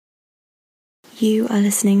You are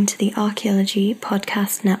listening to the Archaeology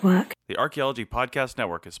Podcast Network. The Archaeology Podcast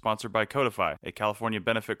Network is sponsored by Codify, a California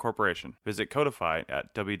benefit corporation. Visit Codify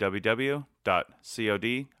at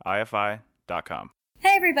www.codifi.com.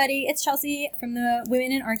 Hey everybody, it's Chelsea from the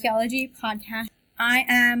Women in Archaeology Podcast. I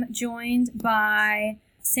am joined by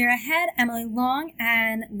Sarah Head, Emily Long,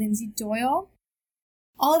 and Lindsay Doyle.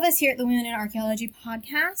 All of us here at the Women in Archaeology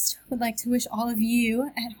Podcast would like to wish all of you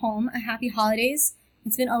at home a happy holidays.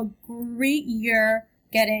 It's been a great year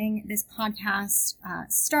getting this podcast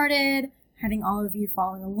started, having all of you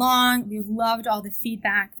following along. We've loved all the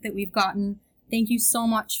feedback that we've gotten. Thank you so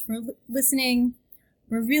much for listening.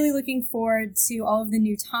 We're really looking forward to all of the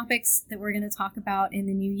new topics that we're going to talk about in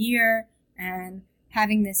the new year and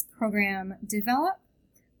having this program develop.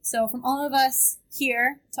 So from all of us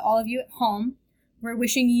here to all of you at home, we're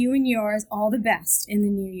wishing you and yours all the best in the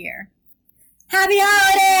new year. Happy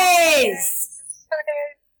holidays!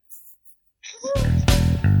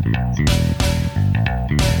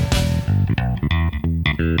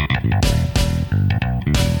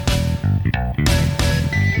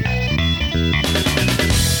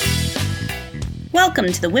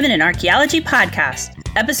 Welcome to the Women in Archaeology Podcast,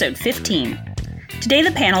 episode 15. Today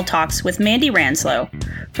the panel talks with Mandy Ranslow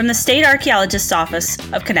from the State Archaeologist's Office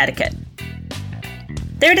of Connecticut.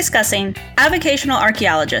 They're discussing avocational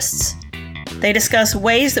archaeologists. They discuss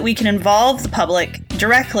ways that we can involve the public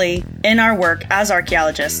directly in our work as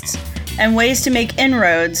archaeologists and ways to make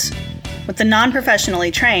inroads with the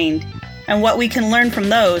non-professionally trained and what we can learn from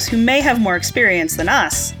those who may have more experience than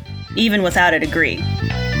us, even without a degree.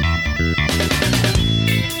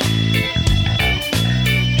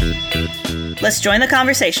 Let's join the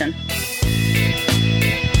conversation.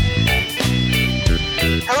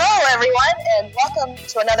 Hello, everyone, and welcome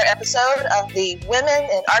to another episode of the Women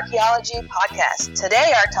in Archaeology podcast.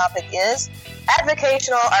 Today, our topic is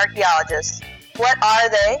avocational archaeologists. What are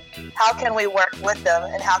they? How can we work with them?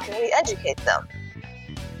 And how can we educate them?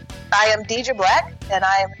 I am Deidre Black, and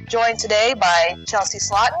I am joined today by Chelsea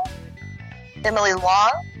Slaughton, Emily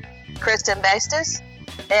Long, Kristen Bastis,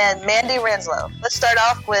 and Mandy Ranslow. Let's start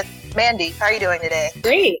off with Mandy. How are you doing today?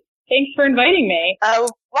 Great. Thanks for inviting me.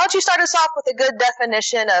 Why don't you start us off with a good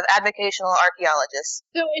definition of avocational archaeologists?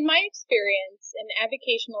 So in my experience, an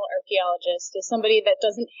avocational archaeologist is somebody that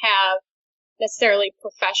doesn't have necessarily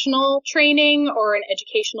professional training or an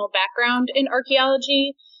educational background in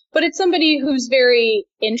archaeology, but it's somebody who's very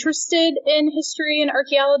interested in history and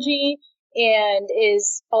archaeology and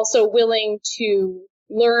is also willing to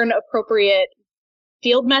learn appropriate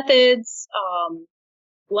field methods,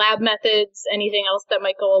 lab methods, anything else that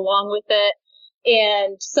might go along with it,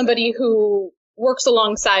 and somebody who works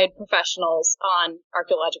alongside professionals on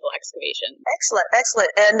archaeological excavation. Excellent.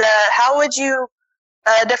 And how would you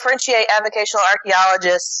differentiate avocational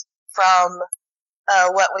archaeologists from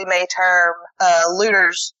what we may term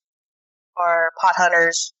looters or pot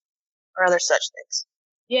hunters or other such things?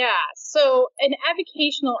 Yeah, so an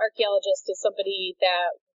avocational archaeologist is somebody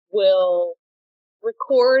that will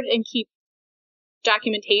record and keep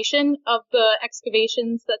documentation of the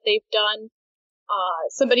excavations that they've done.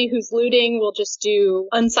 Somebody who's looting will just do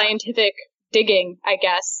unscientific digging, I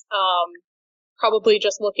guess, probably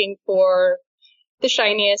just looking for the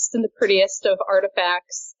shiniest and the prettiest of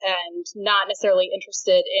artifacts and not necessarily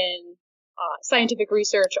interested in scientific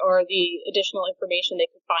research or the additional information they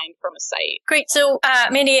could find from a site. Great. So,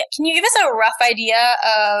 Mandy, can you give us a rough idea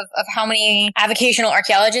of how many avocational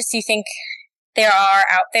archaeologists you think there are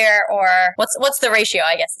out there, or what's the ratio,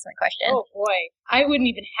 I guess is my question. Oh boy. I wouldn't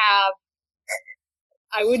even have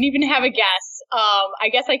a guess. I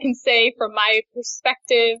guess I can say from my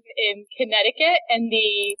perspective in Connecticut and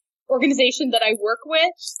the organization that I work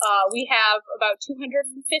with, we have about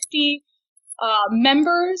 250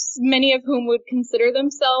 members, many of whom would consider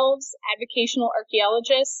themselves avocational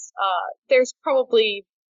archaeologists. There's probably,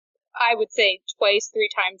 I would say, twice, 3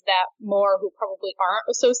 times that more who probably aren't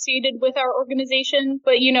associated with our organization.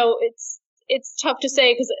 But, it's tough to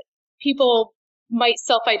say because people might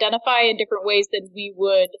self-identify in different ways than we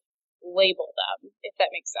would label them, if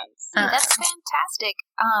that makes sense. That's fantastic.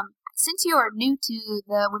 Since you are new to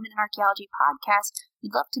the Women in Archaeology podcast,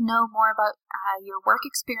 we'd love to know more about your work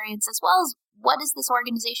experience as well as what is this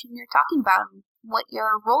organization you're talking about and what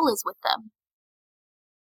your role is with them.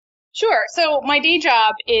 Sure. So my day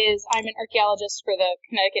job is I'm an archaeologist for the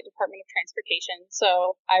Connecticut Department of Transportation.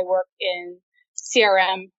 So I work in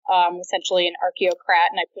CRM, essentially an archaeocrat,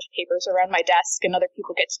 and I push papers around my desk and other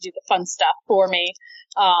people get to do the fun stuff for me.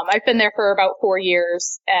 I've been there for about 4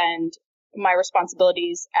 years, and my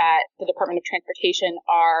responsibilities at the Department of Transportation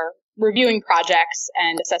are reviewing projects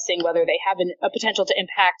and assessing whether they have a potential to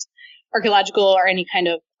impact archaeological or any kind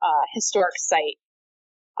of historic site.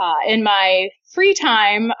 In my free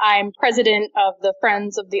time, I'm president of the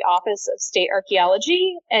Friends of the Office of State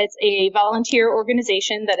Archaeology. It's a volunteer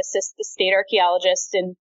organization that assists the state archaeologist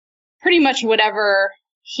in pretty much whatever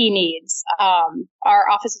he needs. Our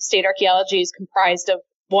Office of State Archaeology is comprised of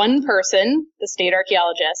one person, the state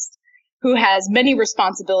archaeologist, who has many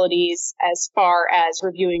responsibilities as far as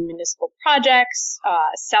reviewing municipal projects,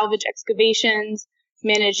 salvage excavations,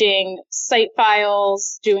 managing site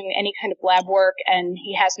files, doing any kind of lab work, and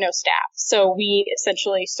he has no staff. So we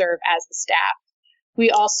essentially serve as the staff. We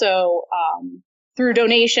also, through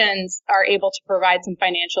donations, are able to provide some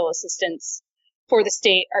financial assistance for the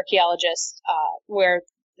state archaeologist, where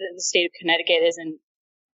the state of Connecticut isn't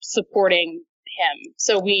supporting him.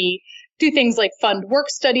 So we do things like fund work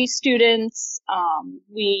study students.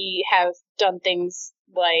 We have done things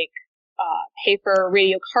like pay for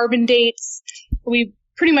radiocarbon dates. We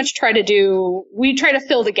pretty much try to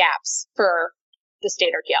fill the gaps for the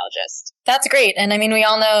state archaeologist. That's great. And I mean, we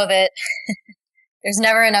all know that there's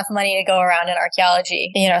never enough money to go around in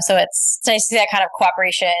archaeology, so it's nice to see that kind of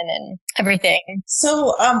cooperation and everything.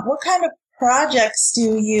 So what kind of projects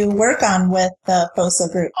do you work on with the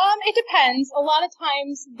FOSA group? It depends. A lot of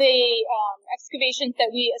times the excavations that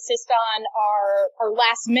we assist on are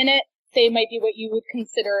last minute. They might be what you would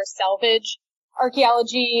consider salvage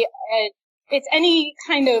archaeology. It's any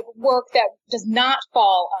kind of work that does not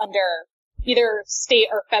fall under either state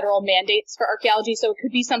or federal mandates for archaeology. So it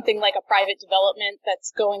could be something like a private development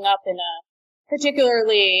that's going up in a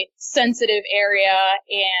particularly sensitive area,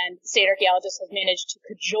 and the state archaeologist has managed to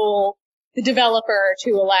cajole the developer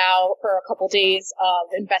to allow for a couple days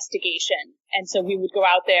of investigation. And so we would go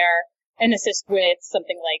out there and assist with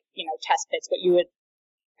something like, test pits, what you would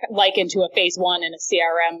liken to a phase 1 in a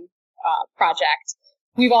CRM project.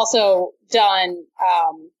 We've also done,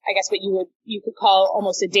 I guess what you could call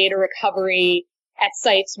almost a data recovery at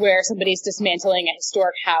sites where somebody's dismantling a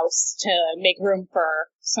historic house to make room for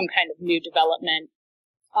some kind of new development.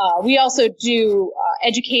 We also do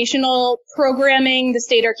educational programming. The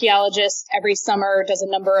state archaeologist every summer does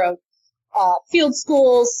a number of field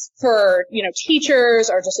schools for, teachers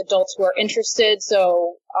or just adults who are interested.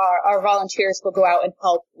 So our volunteers will go out and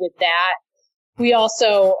help with that. We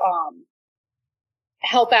also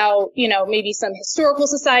help out, maybe some historical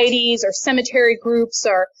societies or cemetery groups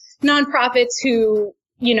or nonprofits who,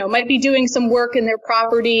 might be doing some work in their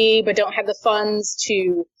property but don't have the funds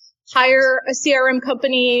to hire a CRM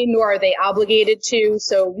company, nor are they obligated to.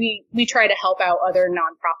 So we try to help out other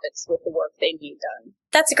nonprofits with the work they need done.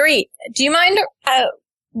 That's great. Do you mind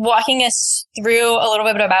walking us through a little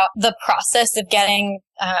bit about the process of getting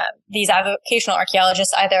these avocational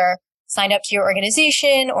archaeologists either signed up to your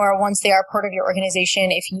organization, or once they are part of your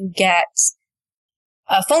organization, if you get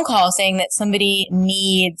a phone call saying that somebody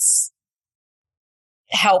needs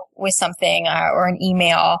help with something or an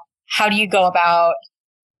email, how do you go about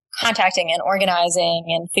contacting and organizing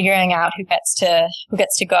and figuring out who gets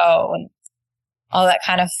to go and all that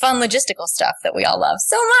kind of fun logistical stuff that we all love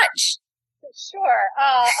so much? Sure.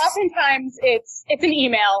 Oftentimes it's an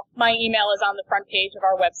email. My email is on the front page of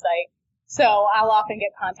our website. So I'll often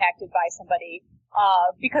get contacted by somebody.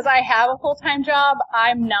 Because I have a full-time job,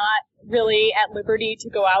 I'm not really at liberty to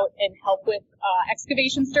go out and help with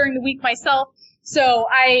excavations during the week myself. So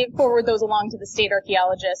I forward those along to the state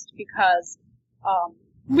archaeologist because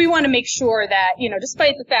we want to make sure that,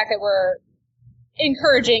 despite the fact that we're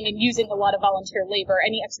encouraging and using a lot of volunteer labor,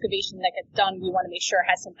 any excavation that gets done, we want to make sure it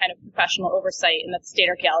has some kind of professional oversight, and that the state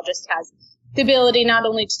archaeologist has the ability not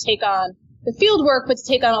only to take on the field work, but to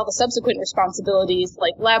take on all the subsequent responsibilities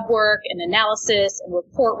like lab work and analysis and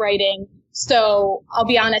report writing. So I'll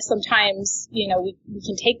be honest, sometimes, we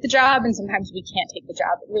can take the job and sometimes we can't take the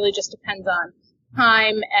job. It really just depends on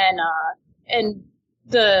time and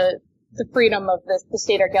the freedom of the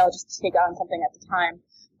state archaeologist to take on something at the time.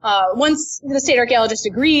 Once the state archaeologist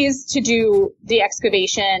agrees to do the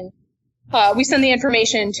excavation, we send the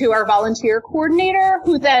information to our volunteer coordinator,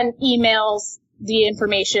 who then emails the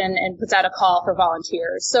information and puts out a call for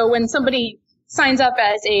volunteers. So when somebody signs up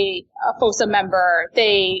as a FOSA member,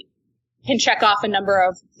 they can check off a number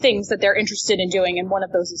of things that they're interested in doing, and one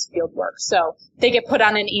of those is field work. So they get put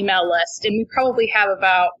on an email list, and we probably have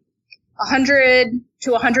about 100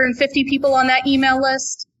 to 150 people on that email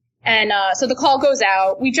list. And so the call goes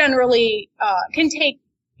out. We generally can take,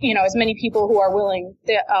 as many people who are willing,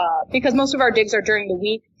 because most of our digs are during the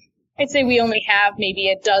week. I'd say we only have maybe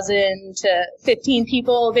a dozen to 15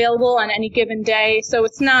 people available on any given day. So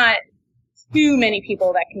it's not too many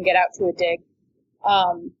people that can get out to a dig.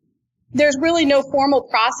 there's really no formal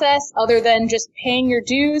process other than just paying your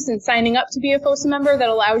dues and signing up to be a FOSA member that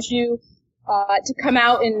allows you to come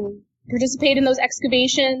out and participate in those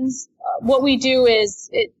excavations. What we do is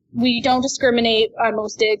we don't discriminate on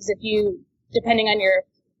most digs. Depending on your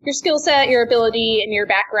skill set, your ability, and your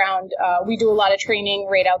background, we do a lot of training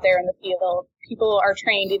right out there in the field. People are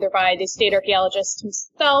trained either by the state archaeologist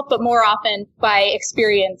himself, but more often by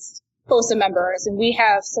experienced FOSA members. And we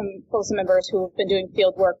have some FOSA members who have been doing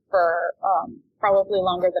field work for probably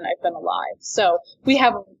longer than I've been alive. So we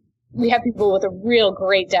have people with a real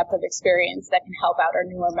great depth of experience that can help out our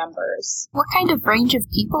newer members. What kind of range of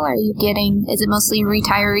people are you getting? Is it mostly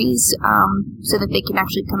retirees so that they can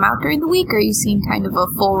actually come out during the week, or are you seeing kind of a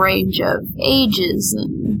full range of ages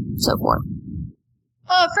and so forth?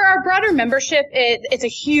 For our broader membership, it's a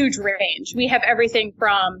huge range. We have everything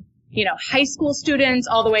from, high school students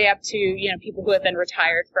all the way up to, people who have been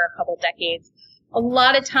retired for a couple decades. A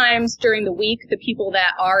lot of times during the week, the people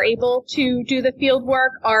that are able to do the field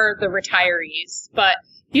work are the retirees. But,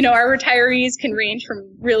 our retirees can range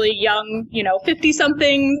from really young,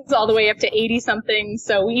 50-somethings all the way up to 80-somethings.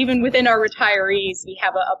 So even within our retirees, we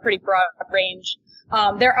have a pretty broad range.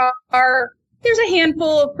 There's a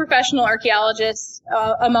handful of professional archaeologists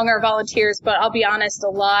among our volunteers, but I'll be honest, a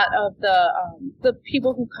lot of the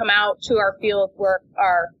people who come out to our field work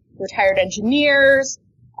are retired engineers,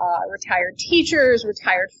 retired teachers,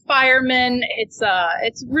 retired firemen.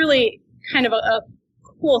 It's really kind of a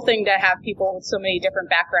cool thing to have people with so many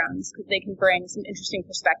different backgrounds, because they can bring some interesting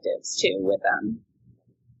perspectives too with them.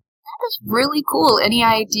 That is really cool. Any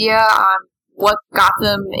idea on what got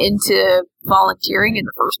them into volunteering in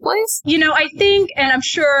the first place? I think, and I'm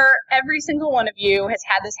sure every single one of you has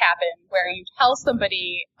had this happen, where you tell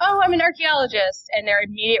somebody, oh, I'm an archaeologist, and their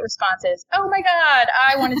immediate response is, oh my God,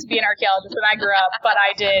 I wanted to be an archaeologist when I grew up, but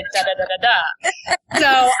I did da-da-da-da-da.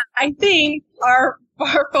 So I think our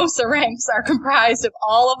FOSA ranks are comprised of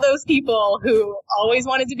all of those people who always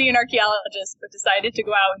wanted to be an archaeologist, but decided to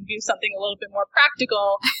go out and do something a little bit more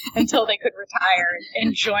practical until they could retire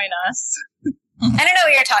and join us. I don't know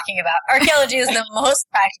what you're talking about. Archaeology is the most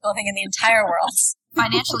practical thing in the entire world.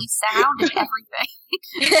 Financially sound and everything.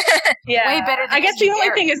 Yeah. Way better than I guess the only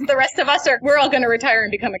thing is the rest of us we're all going to retire and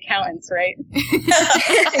become accountants, right?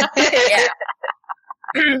 Yeah.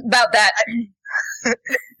 About that.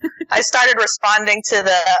 I started responding to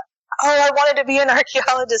I wanted to be an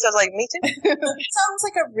archaeologist. I was like, me too. It sounds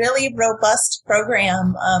like a really robust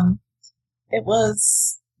program. It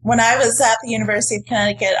was, when I was at the University of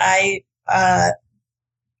Connecticut, I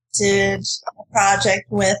did a project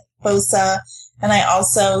with FOSA, and I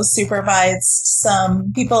also supervised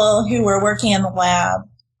some people who were working in the lab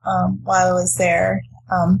while I was there.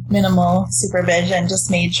 Minimal supervision,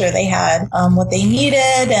 just made sure they had what they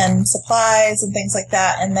needed and supplies and things like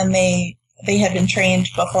that. And then they had been trained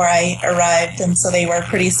before I arrived, and so they were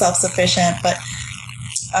pretty self-sufficient. But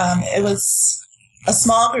it was a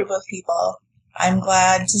small group of people. I'm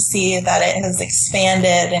glad to see that it has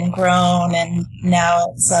expanded and grown, and now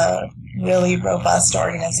it's a really robust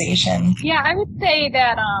organization. Yeah, I would say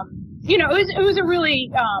that it was a really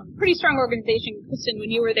pretty strong organization, Kristen,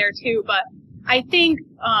 when you were there too. But I think,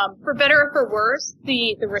 for better or for worse,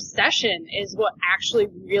 the recession is what actually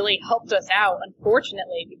really helped us out,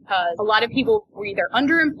 unfortunately, because a lot of people were either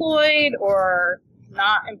underemployed or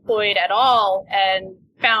not employed at all, and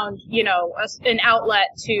found, an outlet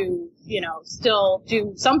to, still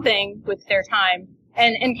do something with their time,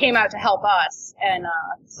 and came out to help us. And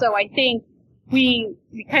so I think we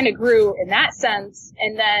kind of grew in that sense,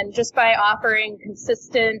 and then just by offering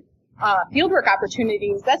consistent fieldwork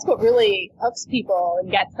opportunities, that's what really hooks people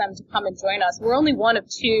and gets them to come and join us. We're only one of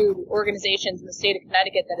 2 organizations in the state of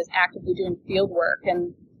Connecticut that is actively doing fieldwork,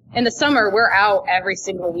 and in the summer we're out every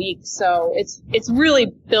single week. So it's really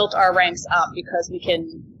built our ranks up because we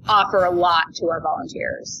can offer a lot to our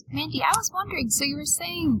volunteers. Mandy, I was wondering, so you were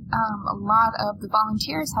saying a lot of the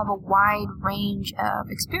volunteers have a wide range of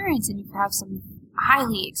experience, and you have some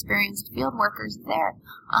highly experienced field workers there.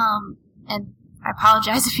 And I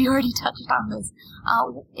apologize if you already touched on this.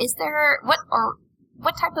 Is there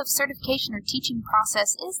what type of certification or teaching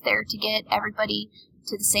process is there to get everybody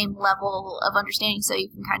to the same level of understanding, so you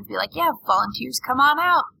can kind of be like, yeah, volunteers, come on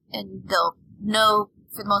out, and they'll know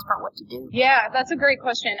for the most part what to do? Yeah, that's a great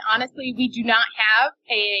question. Honestly, we do not have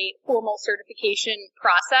a formal certification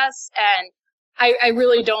process, and I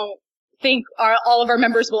really don't think all of our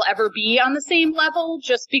members will ever be on the same level,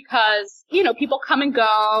 just because, people come and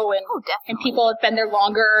go, and people have been there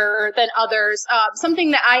longer than others.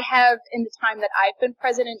 Something that I have, in the time that I've been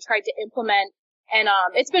president, tried to implement and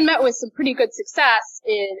it's been met with some pretty good success,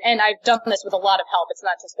 and I've done this with a lot of help, it's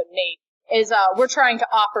not just been me, is we're trying to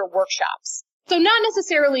offer workshops. So not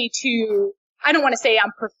necessarily to, I don't want to say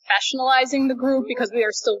I'm professionalizing the group because we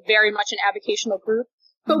are still very much an avocational group,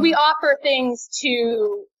 but we offer things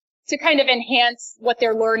to kind of enhance what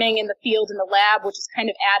they're learning in the field in the lab, which is kind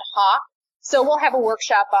of ad hoc. So we'll have a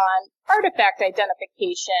workshop on artifact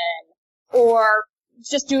identification, or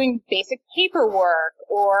just doing basic paperwork,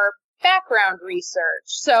 or background research.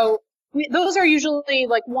 So those are usually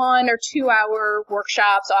like 1 or 2 hour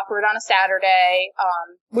workshops offered on a Saturday,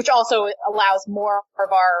 which also allows more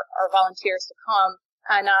of our volunteers to come.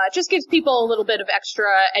 And it just gives people a little bit of extra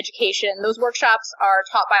education. Those workshops are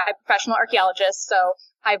taught by professional archaeologists, so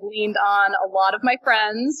I've leaned on a lot of my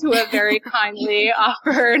friends who have very kindly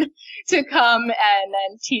offered to come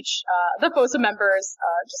and teach the FOSA members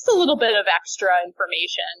just a little bit of extra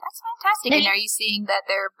information. That's fantastic. And are you seeing that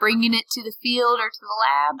they're bringing it to the field or to the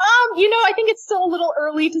lab? I think it's still a little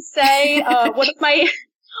early to say.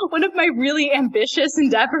 One of my really ambitious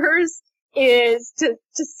endeavors is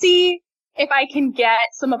to see if I can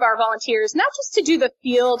get some of our volunteers, not just to do the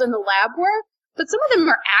field and the lab work, but some of them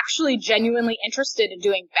are actually genuinely interested in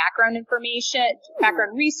doing background information,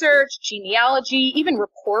 background research, genealogy, even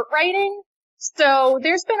report writing. So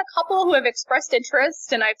there's been a couple who have expressed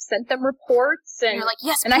interest, and I've sent them reports, and you're like,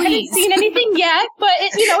 yes, and please. I haven't seen anything yet, but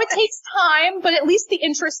it takes time, but at least the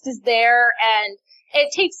interest is there, and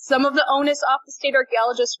it takes some of the onus off the state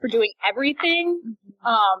archaeologists for doing everything,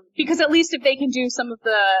 because at least if they can do some of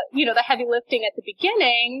the, the heavy lifting at the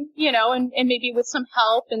beginning, and maybe with some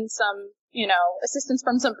help and some, assistance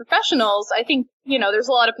from some professionals, I think, there's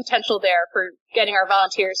a lot of potential there for getting our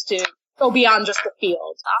volunteers to go beyond just the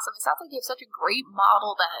field. Awesome. It sounds like you have such a great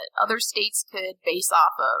model that other states could base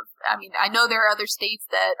off of. I mean, I know there are other states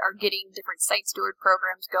that are getting different site steward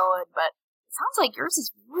programs going, but it sounds like yours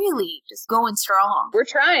is really just going strong. We're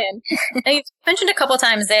trying. Now, you've mentioned a couple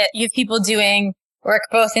times that you have people doing work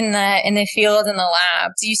both in the field and the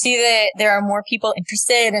lab. Do you see that there are more people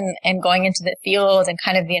interested in going into the field and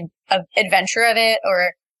kind of the adventure of it,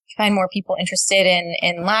 or find more people interested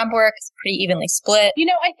in lab work? It's pretty evenly split.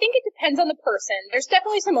 I think it depends on the person. There's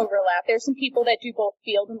definitely some overlap. There's some people that do both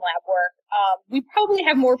field and lab work. We probably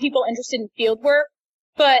have more people interested in field work,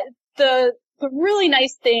 but the really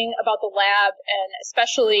nice thing about the lab, and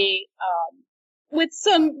especially with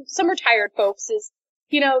some retired folks, is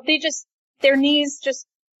their knees just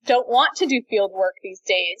don't want to do field work these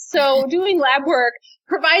days. So doing lab work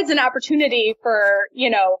provides an opportunity for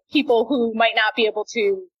people who might not be able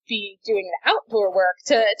to be doing the outdoor work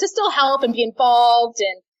to still help and be involved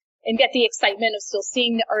and get the excitement of still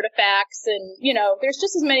seeing the artifacts. And there's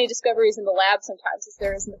just as many discoveries in the lab sometimes as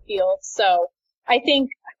there is in the field. So I think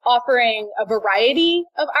offering a variety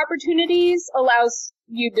of opportunities allows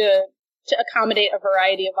you to accommodate a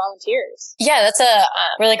variety of volunteers. Yeah, that's a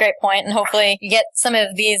really great point. And hopefully you get some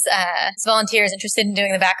of these volunteers interested in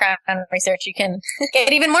doing the background research. You can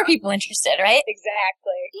get even more people interested, right?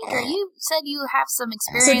 Exactly. Peter, you said you have some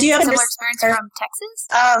experience, So do you have similar experience from Texas?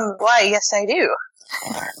 Why, yes, I do.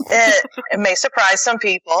 It may surprise some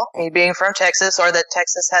people, me being from Texas, or that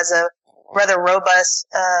Texas has a rather robust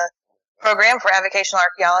program for avocational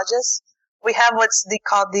archaeologists. We have what's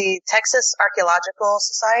called the Texas Archaeological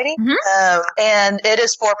Society, and it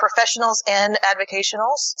is for professionals and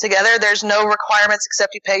avocationals together. There's no requirements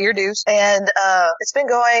except you pay your dues, and it's been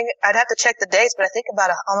going, I'd have to check the dates, but I think about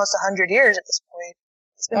almost 100 years at this point.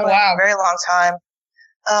 It's been going for a very long time.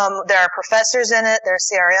 There are professors in it, there's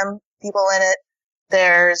CRM people in it,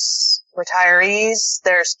 there's retirees,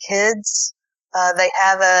 there's kids. They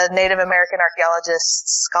have a Native American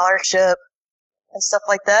archaeologist scholarship and stuff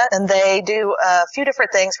like that. And they do a few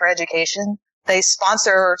different things for education. They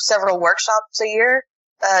sponsor several workshops a year,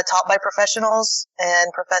 taught by professionals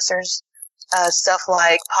and professors, stuff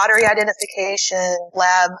like pottery identification,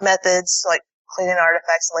 lab methods, like cleaning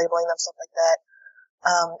artifacts, labeling them, stuff like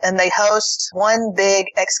that. And they host one big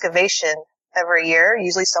excavation every year,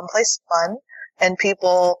 usually someplace fun. And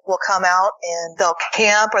people will come out and they'll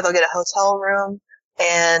camp or they'll get a hotel room.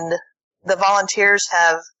 And the volunteers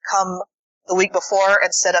have come the week before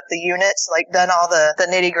and set up the units, like done all the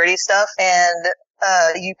nitty gritty stuff. And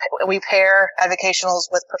we pair avocationals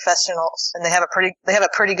with professionals, and they have a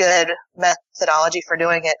pretty good methodology for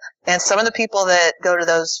doing it. And some of the people that go to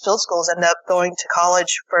those field schools end up going to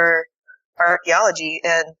college for archaeology,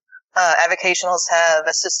 and avocationals have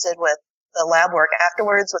assisted with the lab work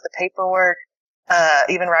afterwards, with the paperwork,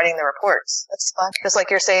 even writing the reports. That's fun. Just like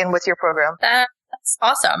you're saying with your program. That's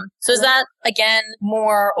awesome. So is that, again,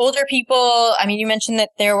 more older people? I mean, you mentioned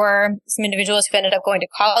that there were some individuals who ended up going to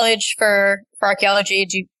college for archaeology.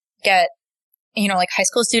 Do you get, like high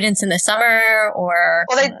school students in the summer or?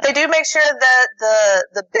 Well, they do make sure that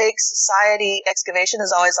the big society excavation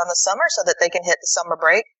is always on the summer so that they can hit the summer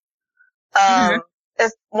break.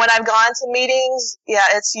 When I've gone to meetings,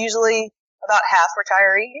 it's usually about half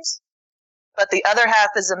retirees, but the other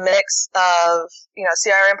half is a mix of,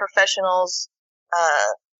 CRM professionals,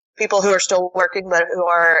 people who are still working but who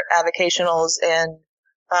are avocationals, and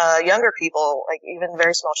younger people, like even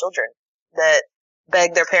very small children that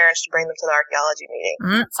beg their parents to bring them to the archaeology meeting.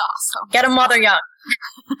 That's awesome. Get them while they're young.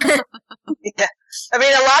 Yeah. I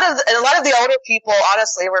mean, a lot of the older people,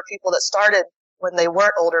 honestly, were people that started when they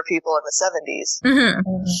weren't older people in the 70s.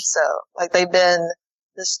 Mm-hmm. So, like, they've been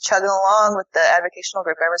just chugging along with the avocational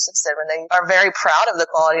group ever since then, when they are very proud of the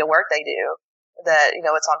quality of work they do, that,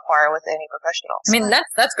 it's on par with any professional. I mean,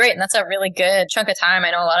 that's great. And that's a really good chunk of time. I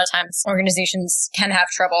know a lot of times organizations can have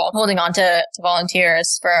trouble holding on to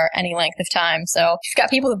volunteers for any length of time. So you've got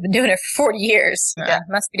people who've been doing it for 40 years.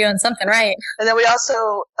 Must be doing something right. And then we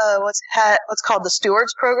also, what's called the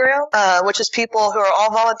Stewards Program, which is people who are all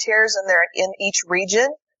volunteers, and they're in each region.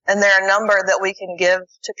 And they're a number that we can give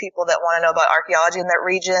to people that want to know about archaeology in that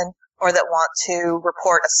region, or that want to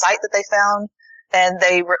report a site that they found. And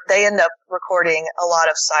they end up recording a lot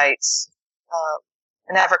of sites,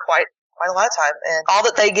 and have for quite a lot of time. And all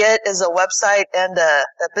that they get is a website and a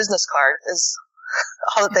business card is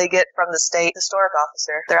all that they get from the state historic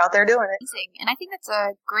officer. They're out there doing it. Amazing. And I think that's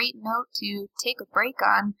a great note to take a break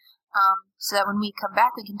on, so that when we come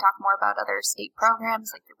back, we can talk more about other state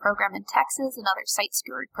programs, like your program in Texas and other site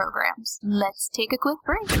steward programs. Let's take a quick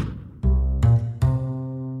break.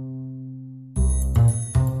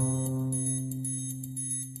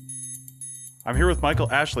 I'm here with Michael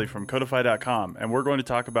Ashley from Codify.com, and we're going to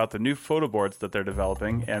talk about the new photo boards that they're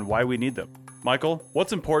developing and why we need them. Michael,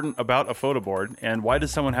 what's important about a photo board, and why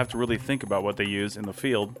does someone have to really think about what they use in the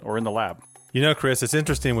field or in the lab? Chris, it's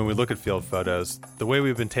interesting when we look at field photos, the way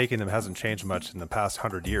we've been taking them hasn't changed much in the past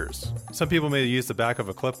 100 years. Some people may use the back of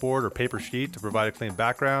a clipboard or paper sheet to provide a clean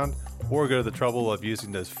background, or go to the trouble of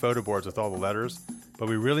using those photo boards with all the letters, but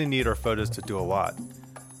we really need our photos to do a lot.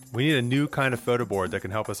 We need a new kind of photo board that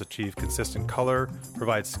can help us achieve consistent color,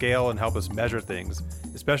 provide scale, and help us measure things,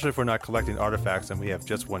 especially if we're not collecting artifacts and we have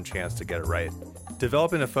just one chance to get it right.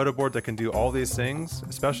 Developing a photo board that can do all these things,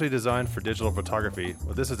 especially designed for digital photography,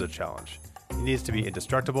 well, this is a challenge. It needs to be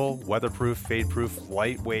indestructible, weatherproof, fade-proof,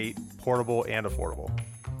 lightweight, portable, and affordable.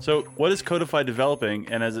 So, what is Codify developing,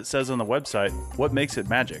 and as it says on the website, what makes it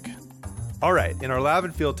magic? All right, in our lab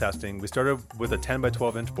and field testing, we started with a 10 by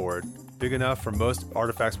 12 inch board, big enough for most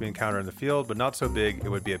artifacts we encounter in the field, but not so big it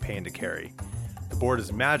would be a pain to carry. The board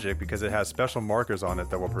is magic because it has special markers on it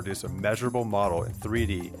that will produce a measurable model in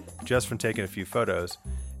 3D just from taking a few photos,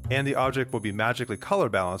 and the object will be magically color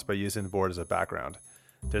balanced by using the board as a background.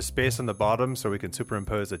 There's space on the bottom so we can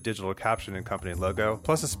superimpose a digital caption and company logo,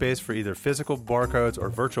 plus a space for either physical barcodes or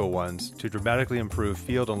virtual ones to dramatically improve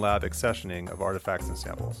field and lab accessioning of artifacts and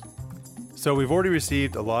samples. So we've already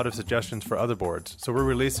received a lot of suggestions for other boards, so we're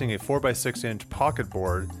releasing a 4x6 inch pocket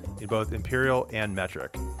board in both imperial and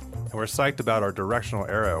metric. And we're psyched about our directional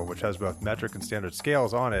arrow, which has both metric and standard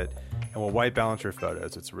scales on it, and will white balance your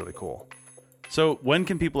photos. It's really cool. So when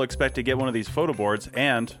can people expect to get one of these photo boards,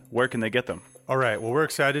 and where can they get them? All right, well, we're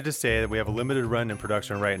excited to say that we have a limited run in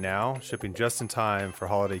production right now, shipping just in time for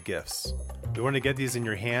holiday gifts. We want to get these in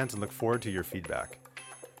your hands and look forward to your feedback.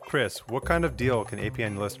 Chris, what kind of deal can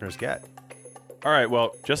APN listeners get? All right,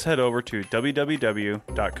 well, just head over to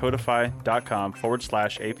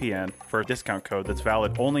www.codify.com/APN for a discount code that's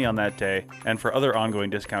valid only on that day, and for other ongoing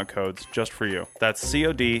discount codes just for you. That's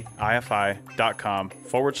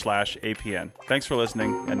codifi.com/APN. Thanks for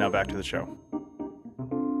listening, and now back to the show.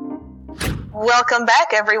 Welcome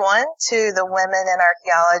back, everyone, to the Women in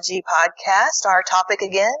Archaeology podcast. Our topic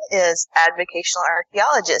again is avocational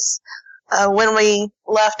archaeologists. When we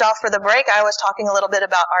left off for the break, I was talking a little bit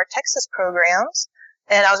about our Texas programs,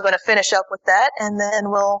 and I was going to finish up with that, and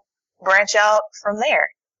then we'll branch out from there.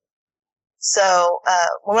 So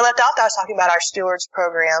when we left off, I was talking about our stewards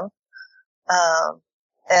program,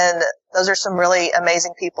 and those are some really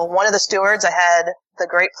amazing people. One of the stewards I had the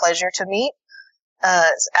great pleasure to meet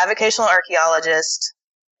is an avocational archaeologist.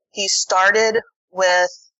 He started with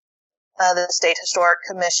the State Historic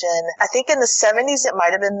Commission. I think in the 70s, it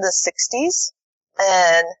might have been the 60s.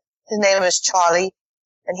 And his name is Charlie.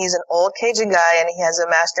 And he's an old Cajun guy, and he has a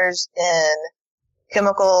master's in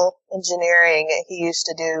chemical engineering. He used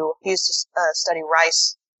to study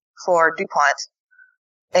rice for DuPont.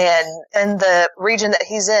 And in the region that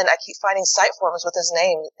he's in, I keep finding site forms with his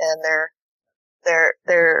name, and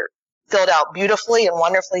they're filled out beautifully and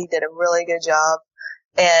wonderfully. He did a really good job.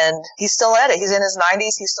 And he's still at it. He's in his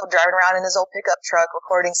 90s. He's still driving around in his old pickup truck,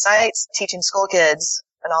 recording sites, teaching school kids,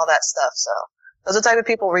 and all that stuff. So those are the type of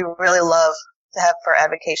people we really love to have for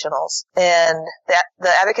avocationals. And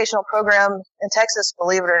the avocational program in Texas,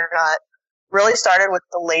 believe it or not, really started with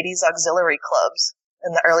the ladies' auxiliary clubs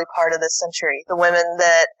in the early part of this century. The women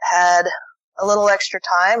that had a little extra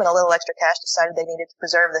time and a little extra cash decided they needed to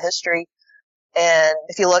preserve the history. And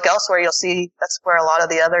if you look elsewhere, you'll see that's where a lot of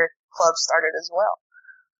the other clubs started as well.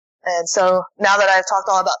 And so now that I've talked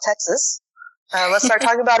all about Texas, let's start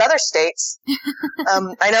talking about other states.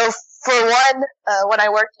 I know for one, when I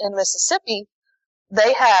worked in Mississippi,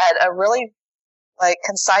 they had a really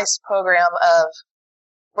concise program of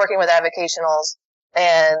working with avocationals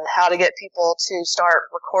and how to get people to start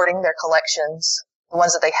recording their collections, the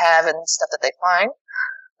ones that they have and stuff that they find.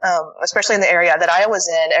 Especially in the area that I was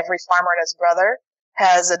in, every farmer and his brother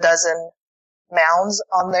has a dozen mounds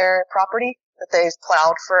on their property that they've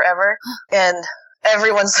plowed forever. And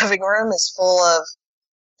everyone's living room is full of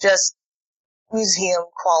just museum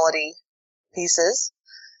quality pieces.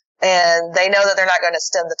 And they know that they're not going to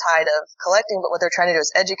stem the tide of collecting, but what they're trying to do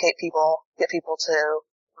is educate people, get people to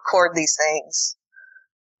record these things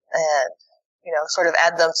and, sort of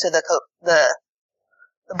add them to the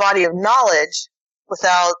body of knowledge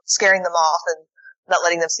without scaring them off and not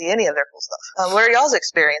letting them see any of their cool stuff. What are y'all's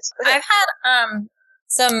experience? I've had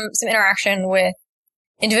some interaction with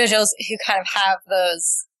individuals who kind of have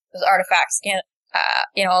those artifacts,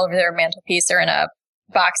 all over their mantelpiece or in a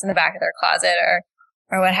box in the back of their closet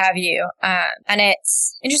or what have you. And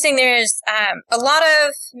it's interesting. There's a lot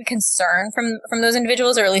of concern from those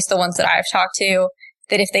individuals, or at least the ones that I've talked to,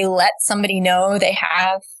 that if they let somebody know they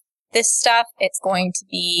have this stuff, it's going to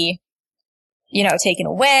be taken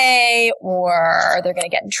away, or they're going to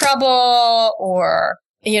get in trouble, or,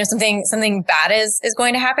 something bad is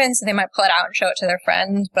going to happen. So they might pull it out and show it to their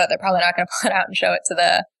friend, but they're probably not going to pull it out and show it to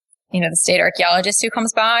the state archaeologist who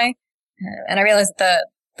comes by. And I realize that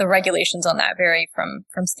the regulations on that vary from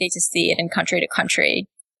state to state and country to country,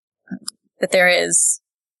 that there is,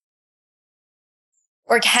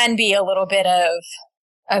 or can be, a little bit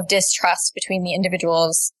of distrust between the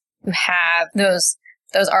individuals who have those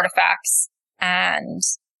artifacts and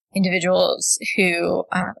individuals who,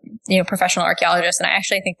 professional archaeologists. And I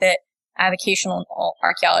actually think that avocational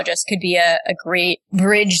archaeologists could be a great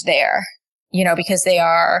bridge there, because they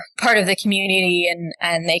are part of the community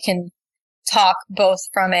and they can talk both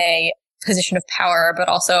from a position of power, but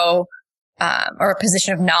also, or a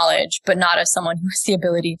position of knowledge, but not as someone who has the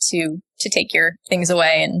ability to take your things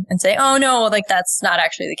away and say, oh no, that's not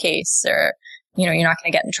actually the case, or, you're not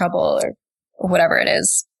going to get in trouble or whatever it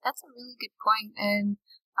is. That's a really good point. And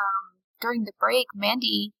during the break,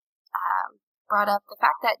 Mandy brought up the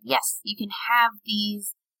fact that, yes, you can have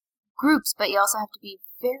these groups, but you also have to be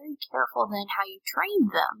very careful then how you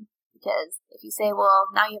train them. Because if you say, well,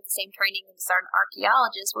 now you have the same training as an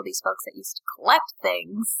archaeologist, well, these folks that used to collect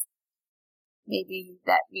things, maybe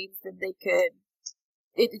that means that they could,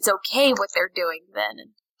 it's okay what they're doing then.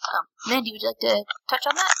 And Mandy, would you like to touch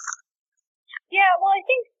on that? Yeah, well, I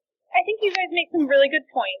think you guys make some really good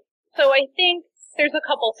points. So I think there's a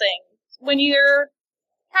couple things. When you're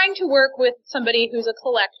trying to work with somebody who's a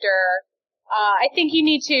collector, I think you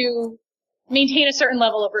need to maintain a certain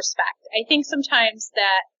level of respect. I think sometimes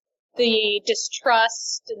that the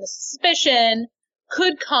distrust and the suspicion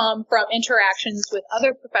could come from interactions with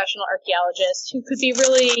other professional archaeologists who could be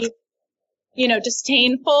really,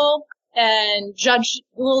 disdainful and a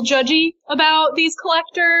little judgy about these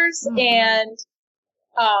collectors. Mm-hmm. And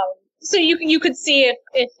so you could see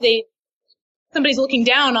if somebody's looking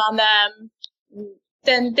down on them,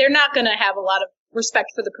 then they're not going to have a lot of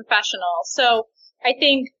respect for the professional. So I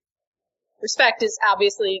think respect is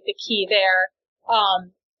obviously the key there.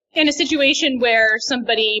 In a situation where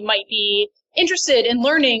somebody might be interested in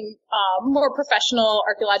learning more professional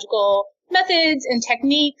archaeological methods and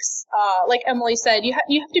techniques, like Emily said, you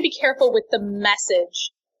have to be careful with the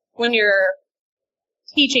message when you're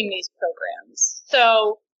teaching these programs.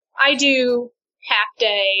 So I do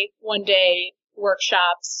half-day, one-day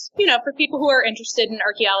workshops, for people who are interested in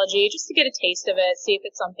archaeology, just to get a taste of it, see if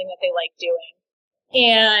it's something that they like doing.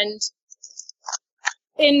 And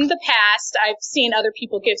in the past, I've seen other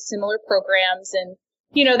people give similar programs, and,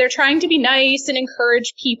 they're trying to be nice and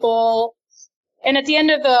encourage people. And at the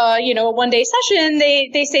end of a one-day session,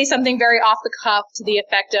 they say something very off the cuff to the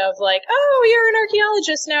effect of oh, you're an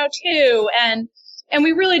archaeologist now too. And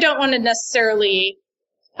we really don't want to necessarily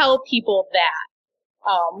tell people that.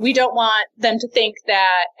 We don't want them to think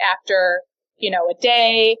that after, a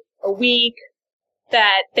day, a week,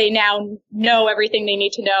 that they now know everything they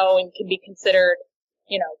need to know and can be considered,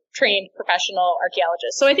 trained professional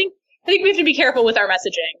archaeologists. So I think we have to be careful with our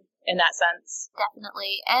messaging in that sense.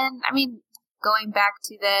 Definitely. And I mean, going back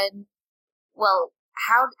to then, well,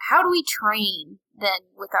 how do we train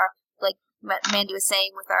then with our, like Mandy was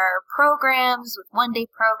saying, with our programs, with one-day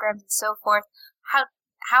programs and so forth?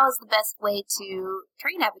 How is the best way to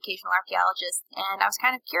train avocational archaeologists? And I was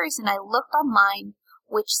kind of curious, and I looked online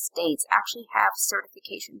which states actually have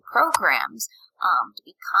certification programs to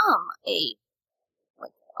become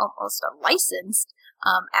almost a licensed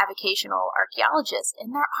avocational archaeologist,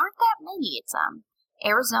 and there aren't that many. It's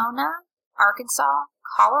Arizona, Arkansas,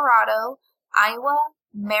 Colorado, Iowa,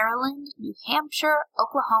 Maryland, New Hampshire,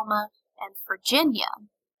 Oklahoma, and Virginia.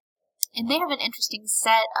 And they have an interesting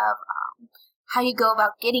set of how you go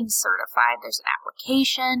about getting certified. There's an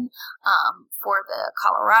application for the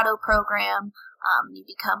Colorado program. You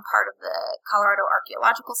become part of the Colorado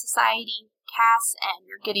Archaeological Society, CAS, and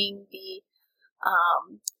you're getting the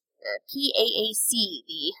PAAC,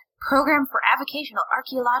 the Program for Avocational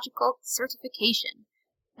Archaeological Certification.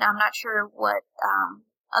 Now, I'm not sure what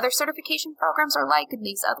other certification programs are like in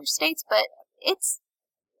these other states, but it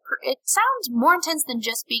sounds more intense than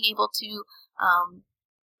just being able to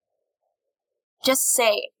just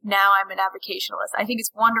say, now I'm an avocationalist. I think it's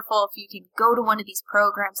wonderful if you can go to one of these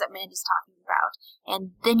programs that Mandy's talking about,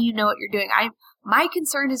 and then you know what you're doing. My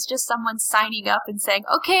concern is just someone signing up and saying,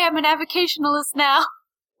 okay, I'm an avocationalist now.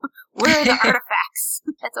 Where are the artifacts?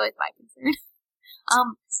 That's always my concern.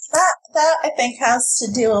 That I think has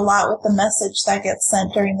to do a lot with the message that gets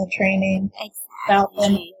sent during the training.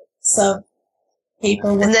 Exactly. So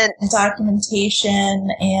people with documentation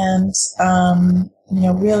and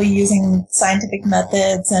really using scientific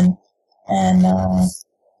methods and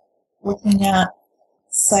looking at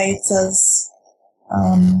sites as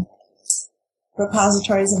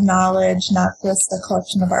repositories of knowledge, not just a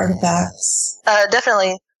collection of artifacts.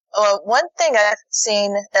 Definitely. One thing I've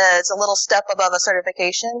seen is a little step above a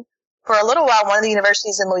certification. For a little while, one of the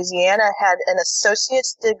universities in Louisiana had an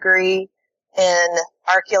associate's degree in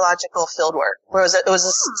archaeological fieldwork, where it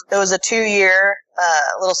was a 2-year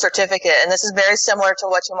little certificate, and this is very similar to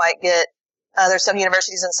what you might get. There's some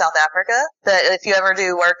universities in South Africa that if you ever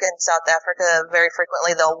do work in South Africa, very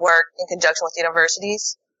frequently they'll work in conjunction with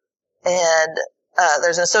universities, and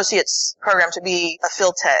there's an associate's program to be a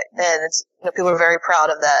field tech, and it's people are very proud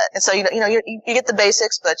of that. And so you get the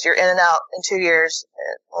basics, but you're in and out in 2 years,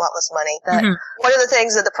 a lot less money. One of the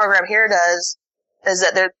things that the program here does is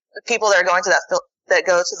that the people that are going to that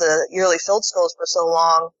go to the yearly field schools for so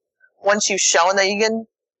long, once you've shown that you can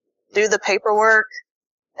do the paperwork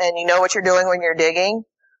and you know what you're doing when you're digging,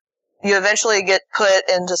 you eventually get put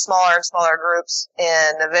into smaller and smaller groups,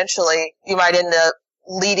 and eventually you might end up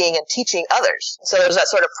leading and teaching others. So there's that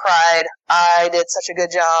sort of pride. I did such a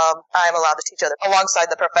good job. I'm allowed to teach others alongside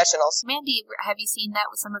the professionals. Mandy, have you seen that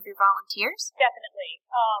with some of your volunteers? Definitely.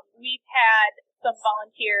 We've had some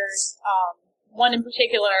volunteers, one in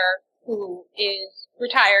particular who is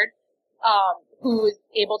retired, who is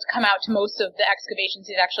able to come out to most of the excavations.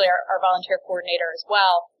 He's actually our volunteer coordinator as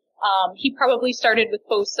well. He probably started with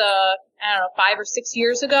FOSA, 5 or 6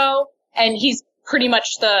 years ago, and he's pretty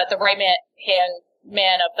much the right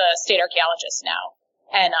man of the state archaeologist now.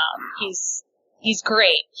 And he's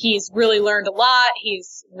great. He's really learned a lot.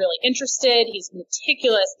 He's really interested. He's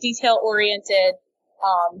meticulous, detail-oriented.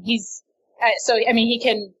 He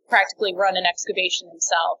can practically run an excavation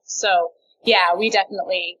himself. So, yeah, we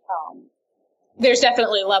definitely, there's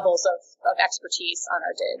definitely levels of expertise on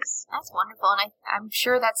our digs. That's wonderful, and I'm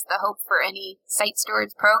sure that's the hope for any site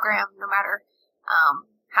stewards program, no matter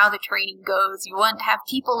how the training goes. You want to have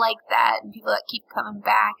people like that and people that keep coming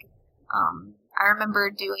back. I remember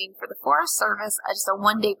doing for the Forest Service just a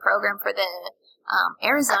one-day program for the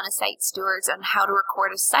Arizona site stewards on how to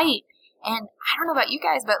record a site. And I don't know about you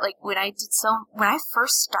guys, but like when I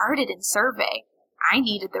first started in survey, I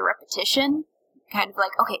needed the repetition, kind of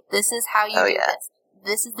like, okay, this is how you do this.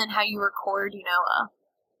 This is then how you record, a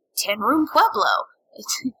 10-room Pueblo.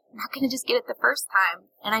 You're not going to just get it the first time.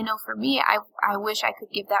 And I know for me, I wish I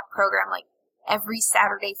could give that program like every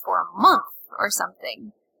Saturday for a month or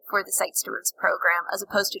something for the Site Stewards program, as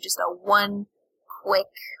opposed to just a one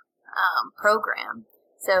quick program.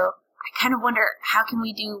 So I kind of wonder, how can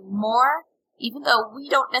we do more, even though we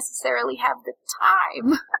don't necessarily have the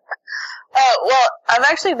time? Well, I've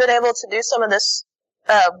actually been able to do some of this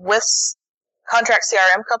with contract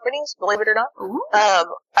CRM companies, believe it or not.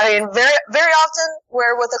 Very, very often,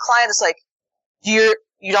 where with a client, it's like,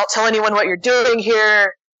 you don't tell anyone what you're doing here.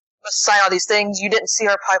 You must sign all these things. You didn't see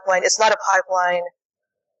our pipeline. It's not a pipeline.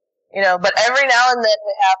 But every now and then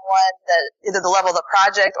we have one that either the level of the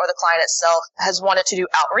project or the client itself has wanted to do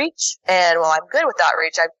outreach. And I'm good with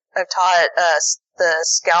outreach. I've taught the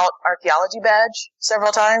Scout Archaeology badge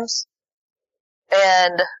several times.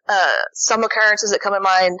 And some occurrences that come in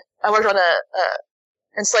mind, I worked on a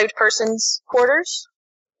enslaved persons quarters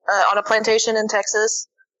on a plantation in Texas.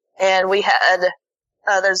 And we had,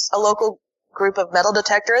 there's a local group of metal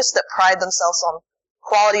detectorists that pride themselves on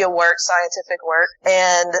quality of work, scientific work,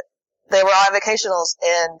 and they were all avocationals,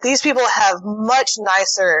 and these people have much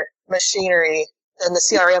nicer machinery than the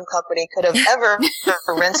CRM company could have ever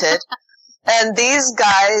rented. And these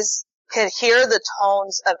guys can hear the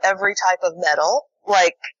tones of every type of metal,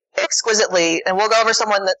 like, exquisitely. And we'll go over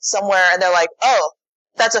someone that's somewhere, and they're like, oh,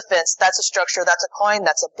 that's a fence, that's a structure, that's a coin,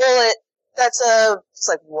 that's a bullet, it's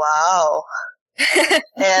like, wow.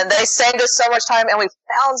 And they saved us so much time, and we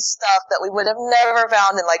found stuff that we would have never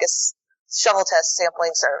found in, like, a shovel test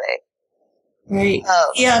sampling survey. Right.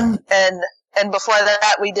 And before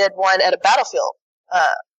that, we did one at a battlefield,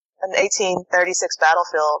 an 1836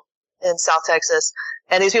 battlefield in South Texas.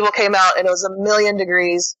 And these people came out, and it was 1,000,000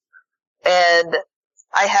 degrees. And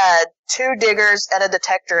I had 2 diggers and a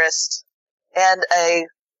detectorist and a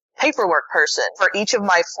paperwork person for each of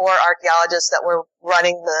my 4 archaeologists that were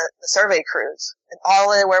running the survey crews. And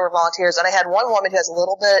all they were volunteers. And I had one woman who has a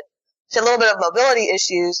little bit of mobility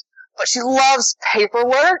issues, but she loves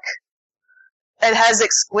paperwork and has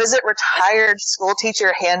exquisite retired school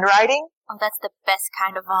teacher handwriting. Oh, that's the best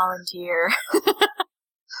kind of volunteer.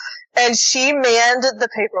 And she manned the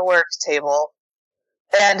paperwork table,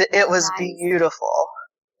 and it was nice. Beautiful.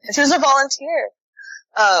 And she was a volunteer.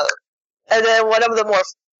 And then one of the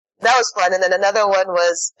that was fun. And then another one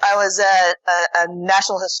was, I was at a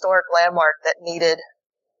National Historic Landmark that needed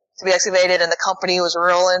to be excavated, and the company was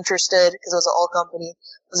real interested, because it was an old company,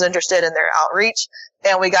 was interested in their outreach.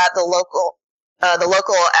 And we got the local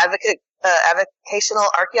Avocational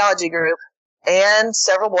Archaeology group, and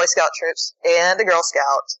several Boy Scout troops, and a Girl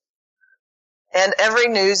Scout, and every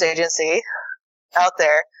news agency out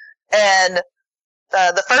there. And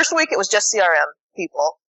the first week it was just CRM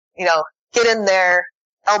people, get in there,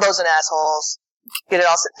 elbows and assholes, get it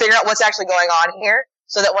all, figure out what's actually going on here,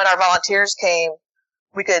 so that when our volunteers came,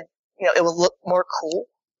 we could, it would look more cool.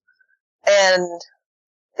 And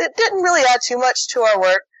it didn't really add too much to our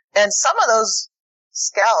work. And some of those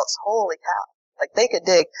scouts, holy cow, like, they could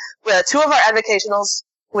dig. We had 2 of our avocationals,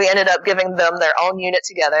 we ended up giving them their own unit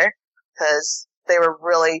together, because they're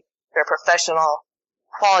professional,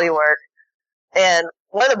 quality work. And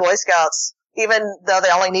one of the Boy Scouts, even though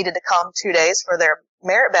they only needed to come 2 days for their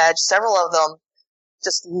merit badge, several of them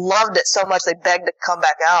just loved it so much they begged to come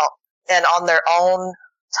back out. And on their own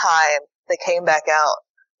time, they came back out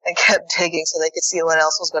and kept digging so they could see what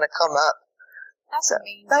else was going to come up. That's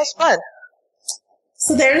amazing. That was fun.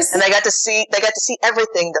 So and they got to see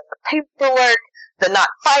everything, the paperwork, the not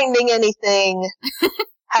finding anything,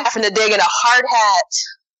 having to dig in a hard hat.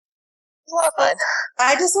 It was a lot of fun.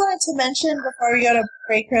 I just wanted to mention before we go to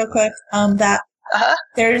break real quick, that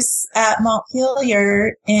there's at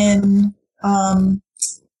Montpelier in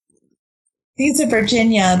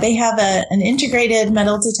Virginia, they have an integrated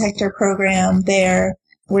metal detector program there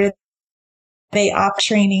where they offer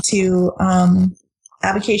training to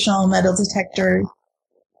avocational metal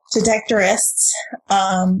detectorists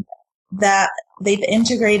that they've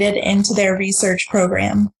integrated into their research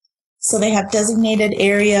program. So they have designated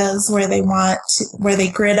areas where they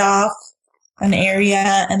grid off an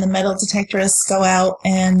area, and the metal detectorists go out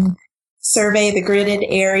and survey the gridded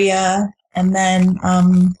area, and then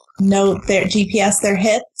note their GPS their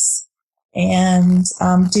hits, and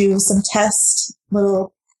do some tests,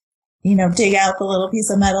 dig out the little piece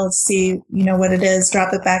of metal to see, what it is,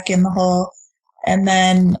 drop it back in the hole, and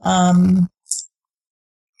then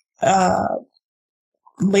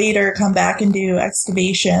later come back and do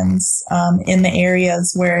excavations in the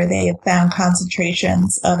areas where they have found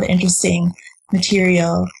concentrations of interesting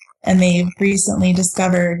material. And they've recently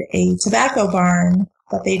discovered a tobacco barn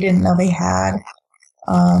that they didn't know they had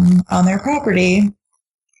on their property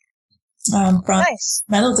from Nice.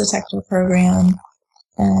 metal detector program.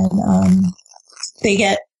 And they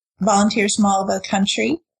get volunteers from all over the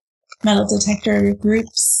country. Metal detector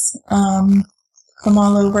groups from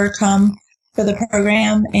all over come for the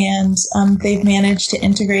program, and they've managed to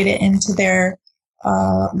integrate it into their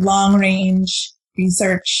long-range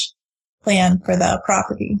research plan for the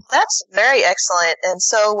property. That's very excellent. And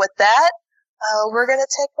so with that, we're going to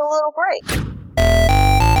take a little break.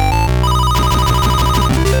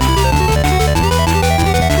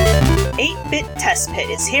 8-Bit Test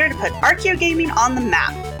Pit is here to put archaeogaming on the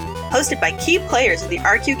map. Hosted by key players of the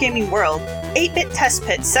archaeogaming world, 8-Bit Test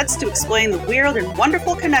Pit sets to explain the weird and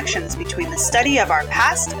wonderful connections between the study of our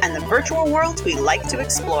past and the virtual worlds we like to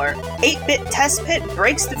explore. 8-Bit Test Pit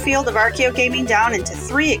breaks the field of archaeogaming down into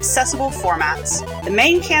 3 accessible formats. The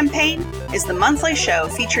main campaign is the monthly show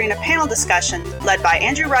featuring a panel discussion led by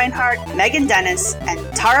Andrew Reinhardt, Megan Dennis, and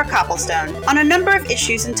Tara Copplestone on a number of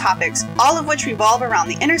issues and topics, all of which revolve around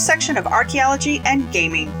the intersection of archaeology and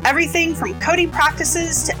gaming. Everything from coding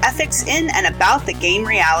practices to ethics in and about the game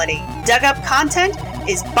reality. Dug Up content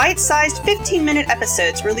is bite-sized 15-minute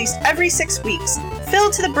episodes released every 6 weeks,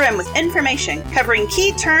 filled to the brim with information covering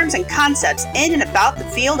key terms and concepts in and about the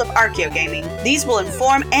field of archaeogaming. These will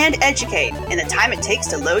inform and educate in the time it takes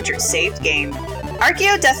to load your saved game.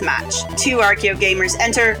 Archeo Deathmatch. 2 archaeogamers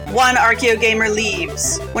enter, 1 archaeogamer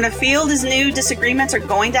leaves. When a field is new, disagreements are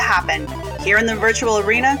going to happen. Here in the virtual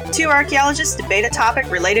arena, 2 archaeologists debate a topic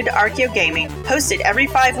related to archaeogaming, hosted every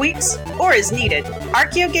 5 weeks, or as needed.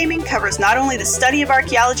 Archaeogaming covers not only the study of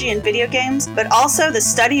archaeology in video games, but also the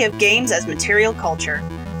study of games as material culture.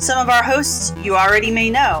 Some of our hosts you already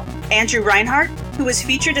may know. Andrew Reinhardt, who was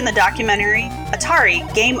featured in the documentary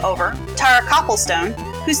Atari Game Over, Tara Copplestone,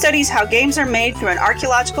 who studies how games are made through an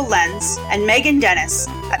archaeological lens, and Megan Dennis,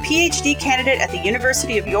 a PhD candidate at the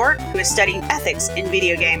University of York who is studying ethics in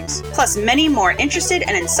video games. Plus, many more interested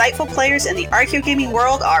and insightful players in the archaeogaming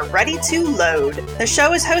world are ready to load. The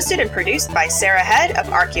show is hosted and produced by Sarah Head of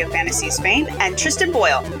Archaeofantasies fame and Tristan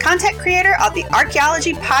Boyle, content creator of the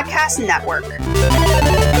Archaeology Podcast Network.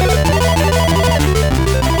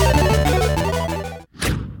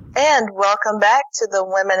 And welcome back to the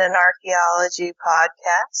Women in Archaeology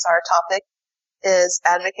podcast. Our topic is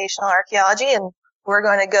avocational archaeology, and we're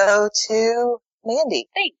going to go to Mandy.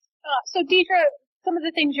 Thanks. So, Deidre, some of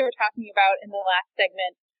the things you were talking about in the last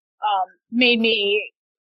segment made me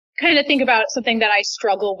kind of think about something that I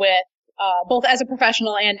struggle with, both as a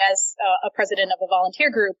professional and as a president of a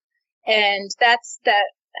volunteer group, and that's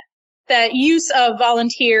that use of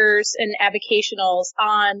volunteers and avocationals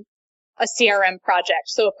on a CRM project.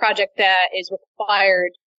 So a project that is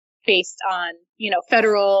required based on,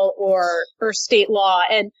 federal or state law.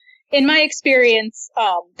 And in my experience,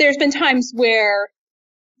 there's been times where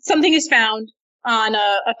something is found on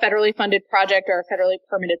a federally funded project or a federally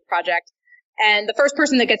permitted project, and the first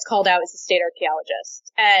person that gets called out is the state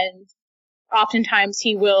archaeologist. And oftentimes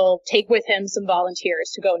he will take with him some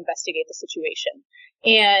volunteers to go investigate the situation.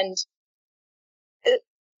 And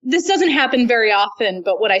this doesn't happen very often,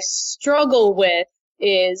 but what I struggle with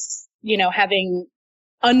is, having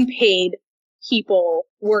unpaid people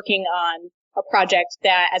working on a project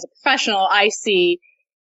that, as a professional, I see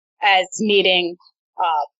as needing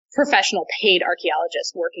professional paid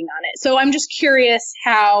archaeologists working on it. So I'm just curious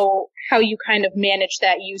how you kind of manage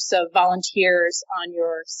that use of volunteers on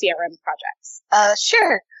your CRM projects.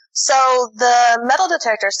 Sure. So the metal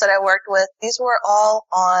detectors that I worked with, these were all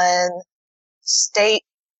on state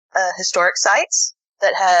historic sites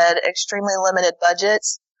that had extremely limited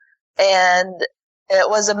budgets, and it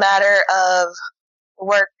was a matter of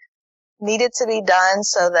work needed to be done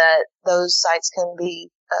so that those sites can be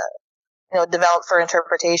developed for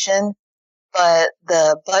interpretation, but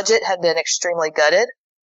the budget had been extremely gutted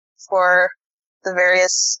for the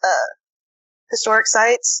various historic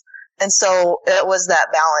sites, and so it was that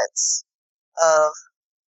balance of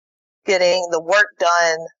getting the work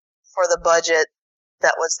done for the budget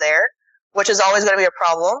that was there, which is always going to be a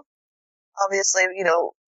problem. Obviously,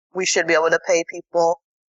 we should be able to pay people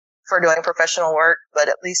for doing professional work, but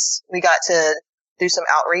at least we got to do some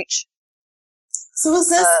outreach. So was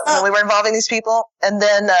this when we were involving these people? And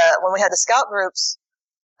then when we had the scout groups,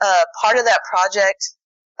 part of that project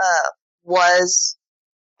was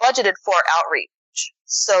budgeted for outreach.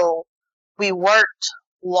 So we worked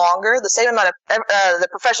longer. The same amount of the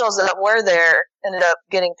professionals that were there ended up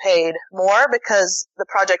getting paid more because the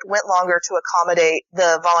project went longer to accommodate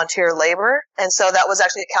the volunteer labor. And so that was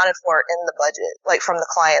actually accounted for in the budget, like from the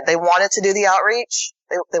client. They wanted to do the outreach.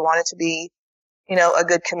 They wanted to be, a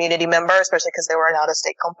good community member, especially because they were an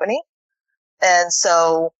out-of-state company. And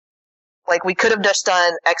so, we could have just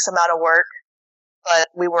done X amount of work, but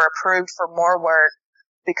we were approved for more work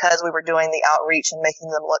because we were doing the outreach and making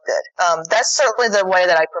them look good. That's certainly the way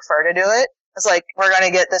that I prefer to do it. It's we're going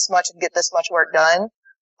to get this much and get this much work done,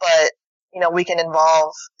 but, we can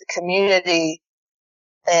involve the community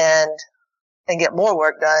and get more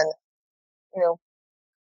work done.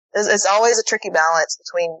 It's always a tricky balance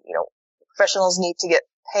between, professionals need to get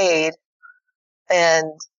paid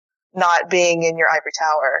and not being in your ivory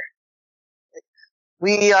tower.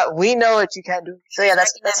 we know what you can do. So yeah,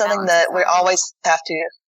 that's something that we always have to.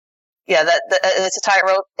 Yeah, that it's a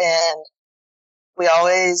tightrope, and we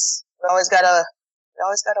always gotta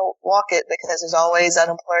walk it because there's always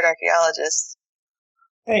unemployed archaeologists.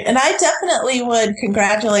 Right, and I definitely would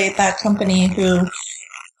congratulate that company who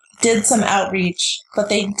did some outreach, but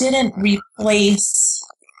they didn't replace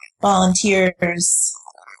volunteers,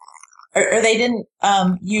 or they didn't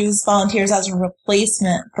use volunteers as a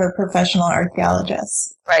replacement for professional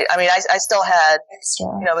archaeologists. Right. I mean, I still had Extra.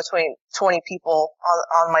 Between 20 people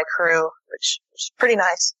on my crew, which is pretty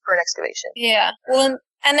nice for an excavation. Yeah. Well,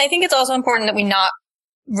 and I think it's also important that we not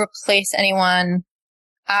replace anyone,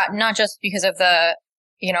 not just because of the,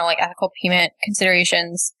 ethical payment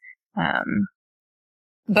considerations,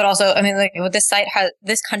 but also, I mean, like,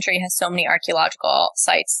 this country has so many archaeological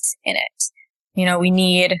sites in it. We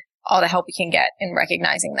need all the help we can get in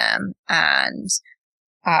recognizing them and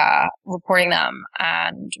reporting them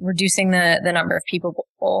and reducing the number of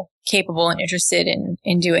people capable and interested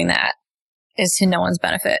in doing that is to no one's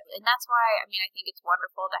benefit. And that's why, I think it's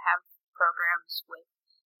wonderful to have programs with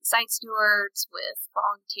site stewards, with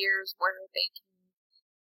volunteers, where they can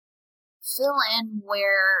fill in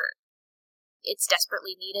where it's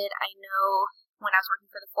desperately needed. I know when I was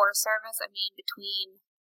working for the Forest Service, between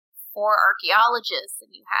 4 archaeologists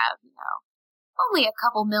and you have, only a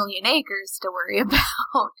couple million acres to worry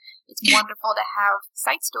about. It's wonderful to have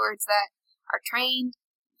site stewards that are trained,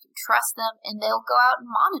 you can trust them, and they'll go out and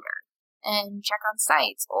monitor and check on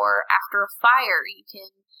sites. Or after a fire, you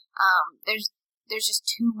can, there's just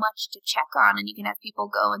too much to check on, and you can have people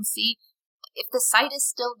go and see if the site is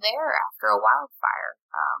still there after a wildfire.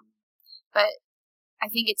 But I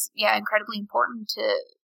think it's, incredibly important to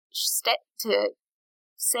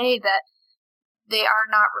say that they are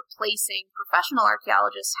not replacing professional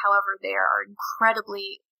archaeologists. However, they are an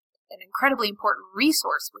incredibly important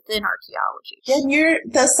resource within archaeology. And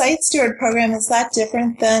the site steward program, is that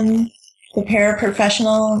different than the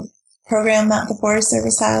paraprofessional program that the Forest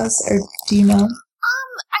Service has, or do you know?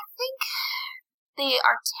 I think they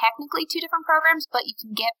are technically 2 different programs, but you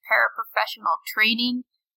can get paraprofessional training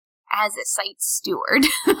as a site steward.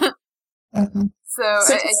 Okay. So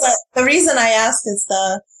the reason I ask is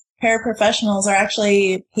the paraprofessionals are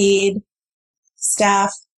actually paid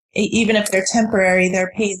staff, even if they're temporary,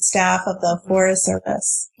 they're paid staff of the Forest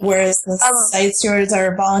Service, whereas the site stewards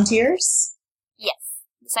are volunteers? Yes,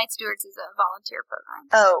 the site stewards is a volunteer program.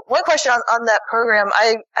 Oh, one question on that program.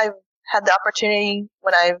 I've had the opportunity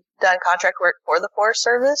when I've done contract work for the Forest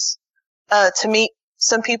Service to meet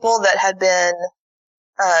some people that had been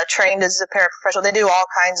trained as a paraprofessional. They do all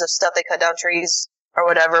kinds of stuff. They cut down trees or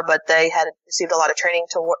whatever, but they had received a lot of training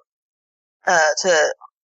to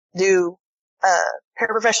do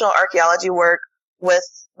paraprofessional archaeology work with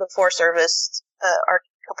the Forest Service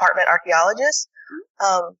compartment archaeologists.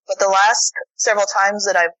 But the last several times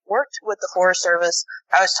that I've worked with the Forest Service,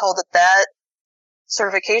 I was told that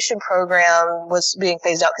certification program was being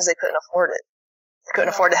phased out because they couldn't afford it. They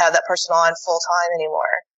couldn't afford to have that person on full time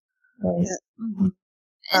anymore. Right.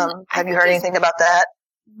 Have you heard anything about that?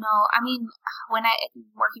 No, when I'm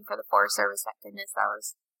working for the Forest Service, that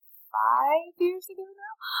was 5 years ago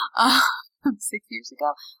now, 6 years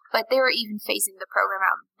ago, but they were even phasing the program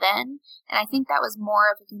out then, and I think that was more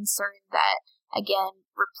of a concern that, again,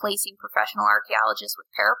 replacing professional archaeologists with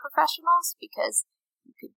paraprofessionals, because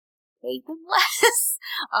you could pay them less,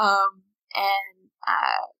 and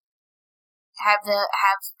have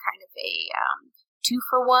kind of a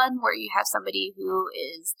 2-for-1, where you have somebody who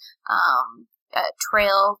is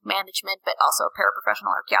trail management, but also a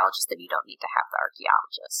paraprofessional archaeologist, then you don't need to have the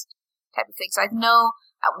archaeologist type of thing. So I know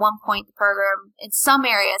at one point the program, in some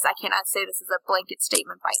areas, I cannot say this is a blanket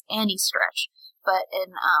statement by any stretch, but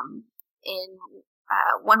in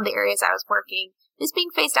one of the areas I was working, is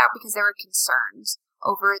being phased out because there were concerns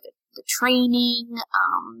over the training,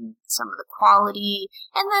 some of the quality,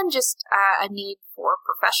 and then just a need for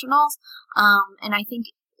professionals. And I think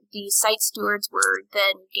the site stewards were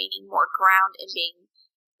then gaining more ground and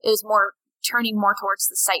turning more towards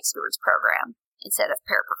the site stewards program instead of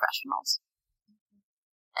paraprofessionals.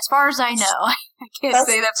 As far as I know, I can't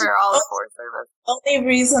say that for all of Forest Service. The only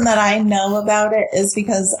reason that I know about it is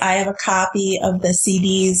because I have a copy of the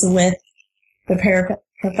CDs with the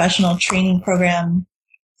paraprofessional training program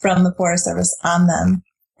from the Forest Service on them,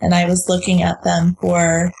 and I was looking at them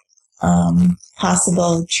for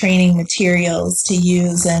possible training materials to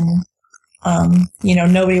use, and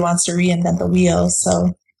nobody wants to reinvent the wheel,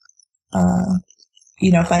 so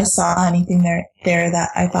if I saw anything there that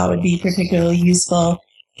I thought would be particularly useful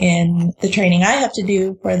in the training I have to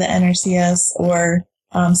do for the NRCS or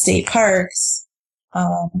state parks,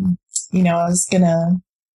 I was going to,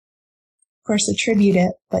 of course, attribute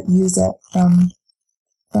it, but use it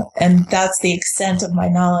and that's the extent of my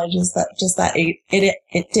knowledge, is that just that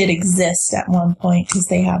it did exist at one point, because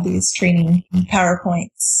they have these training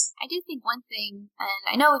PowerPoints. I do think one thing, and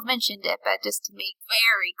I know we've mentioned it, but just to make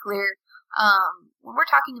very clear, when we're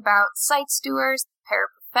talking about site stewards,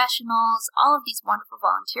 paraprofessionals, all of these wonderful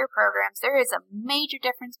volunteer programs, there is a major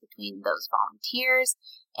difference between those volunteers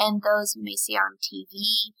and those you may see on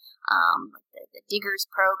TV, like the diggers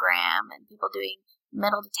program and people doing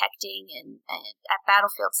metal detecting and at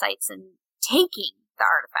battlefield sites and taking the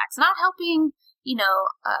artifacts, not helping,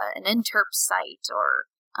 an interp site or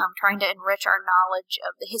trying to enrich our knowledge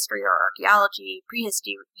of the history or archaeology,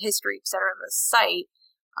 prehistory, etc. of the site.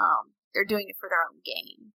 They're doing it for their own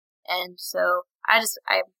gain. And so I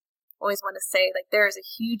always want to say, like, there is a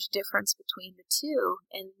huge difference between the two,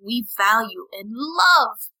 and we value and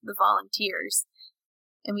love the volunteers.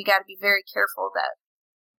 And we got to be very careful that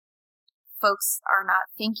folks are not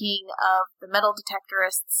thinking of the metal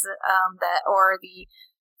detectorists or the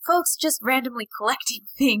folks just randomly collecting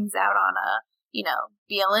things out on a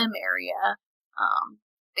BLM area.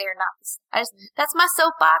 They're not. That's my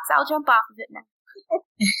soapbox. I'll jump off of it now.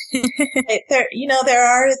 There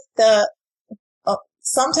are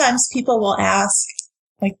sometimes people will ask,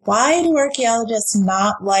 like, why do archaeologists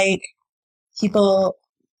not like people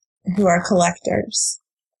who are collectors?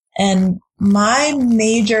 And my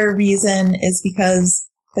major reason is because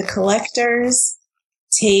the collectors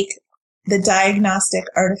take the diagnostic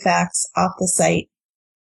artifacts off the site.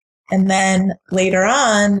 And then later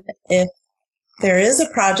on, if there is a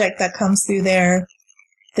project that comes through there,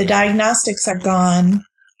 the diagnostics are gone,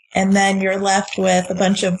 and then you're left with a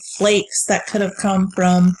bunch of flakes that could have come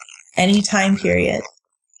from any time period.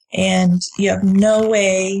 And you have no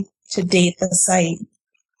way to date the site.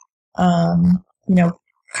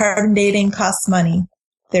 Carbon dating costs money.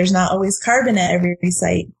 There's not always carbon at every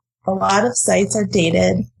site. A lot of sites are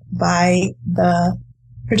dated by the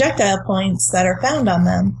projectile points that are found on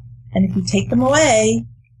them. And if you take them away,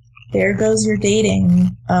 there goes your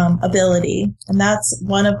dating ability. And that's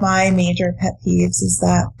one of my major pet peeves, is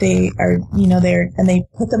that they are, and they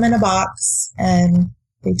put them in a box and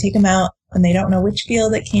they take them out and they don't know which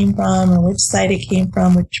field it came from or which site it came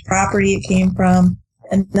from, which property it came from.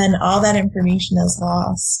 And then all that information is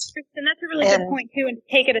lost. And that's a really good point, too. And to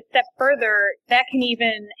take it a step further, that can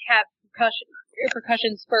even have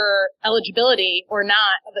repercussions for eligibility or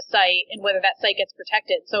not of a site and whether that site gets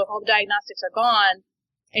protected. So if all the diagnostics are gone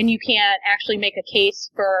and you can't actually make a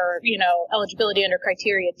case for, eligibility under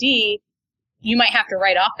criteria D, you might have to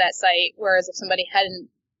write off that site. Whereas if somebody hadn't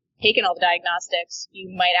taken all the diagnostics,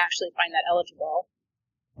 you might actually find that eligible.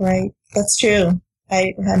 Right. That's true.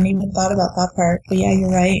 I hadn't even thought about that part, but yeah, you're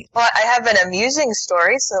right. Well, I have an amusing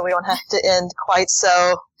story, so we don't have to end quite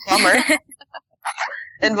so bummer,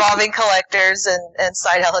 involving collectors and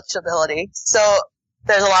site eligibility. So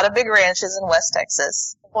there's a lot of big ranches in West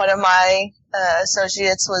Texas. One of my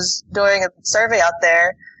associates was doing a survey out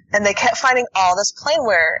there, and they kept finding all this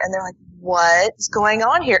planeware, and they're like, what is going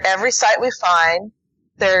on here? Every site we find,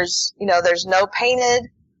 there's no painted,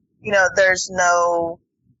 there's no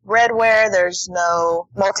redware, there's no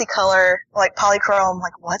multicolor, like polychrome,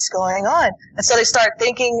 like what's going on? And so they start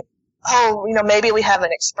thinking, maybe we have an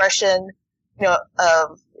expression,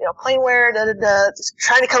 of, planeware, just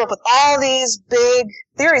trying to come up with all these big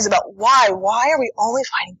theories about why are we only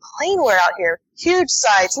finding planeware out here? Huge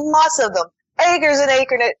sites, lots of them, acres and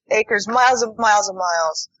acres, miles and miles and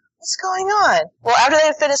miles. What's going on? Well, after they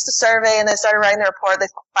had finished the survey and they started writing the report, they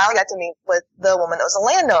finally got to meet with the woman that was a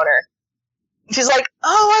landowner. She's like,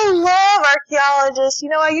 I love archaeologists.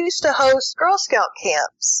 I used to host Girl Scout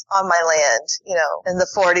camps on my land, in the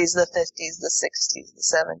 40s, the 50s, the 60s, the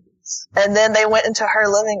 70s. And then they went into her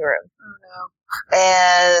living room. Oh, no.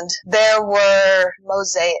 And there were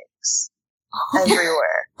mosaics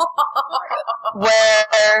everywhere.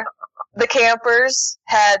 Where the campers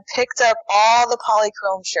had picked up all the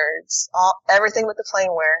polychrome sherds, everything with the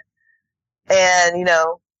planeware. And,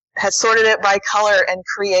 had sorted it by color and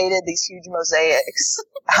created these huge mosaics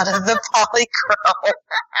out of the polychrome.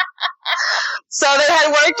 So they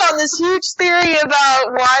had worked on this huge theory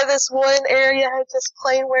about why this one area had just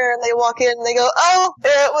planeware, and they walk in and they go, oh,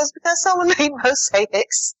 it was because someone made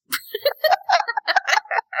mosaics.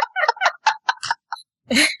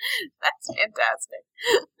 That's fantastic.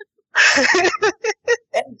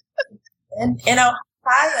 And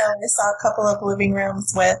Ohio, I saw a couple of living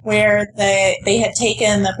rooms where they had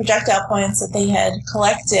taken the projectile points that they had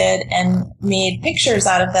collected and made pictures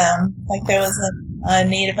out of them. Like there was a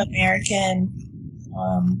Native American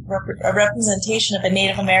a representation of a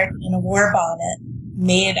Native American in a war bonnet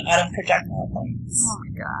made out of projectile points. Oh my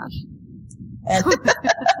gosh. And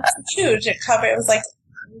it's huge. It was like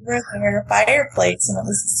over their fireplace, and it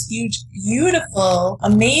was this huge, beautiful,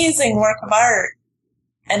 amazing work of art.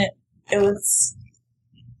 And it was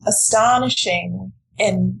astonishing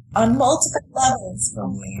on multiple levels for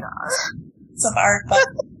me. Of art, but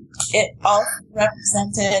it all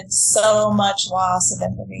represented so much loss of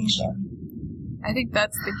information. I think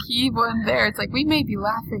that's the key one there. It's like, we may be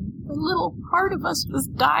laughing, but a little part of us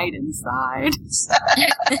just died inside.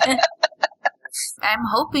 I'm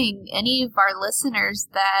hoping any of our listeners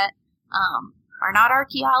that are not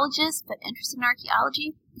archaeologists but interested in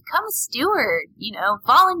archaeology, become a steward,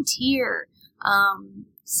 volunteer,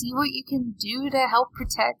 see what you can do to help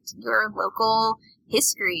protect your local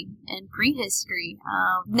history and prehistory.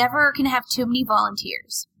 Never can have too many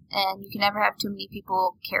volunteers, and you can never have too many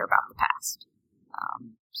people care about the past.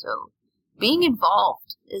 So being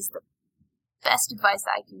involved is the best advice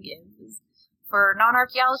I can give. Is for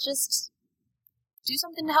non-archaeologists, do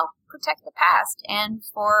something to help protect the past, and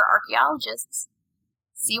for archaeologists,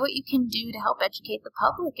 see what you can do to help educate the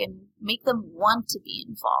public and make them want to be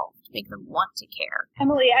involved, make them want to care.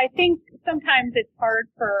 Emily, I think sometimes it's hard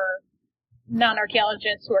for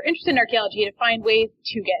non-archaeologists who are interested in archaeology to find ways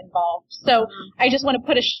to get involved. So I just want to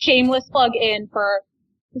put a shameless plug in for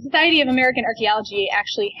the Society of American Archaeology.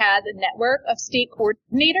 Actually has a network of state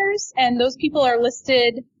coordinators, and those people are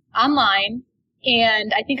listed online.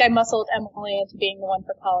 And I think I muscled Emily into being the one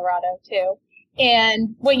for Colorado too.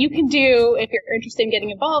 And what you can do if you're interested in getting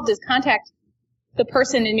involved is contact the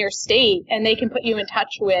person in your state, and they can put you in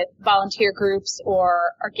touch with volunteer groups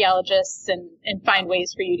or archaeologists and find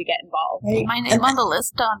ways for you to get involved. Is my name on the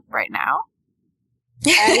list right now?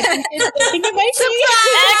 I think it might be.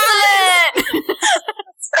 Excellent!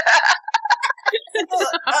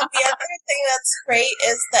 The other thing that's great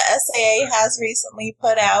is the SAA has recently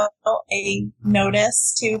put out a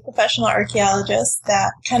notice to professional archaeologists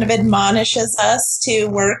that kind of admonishes us to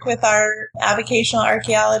work with our avocational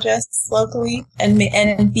archaeologists locally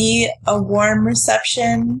and be a warm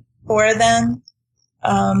reception for them,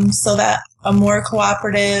 so that a more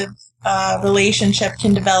cooperative relationship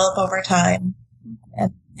can develop over time,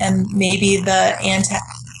 and maybe the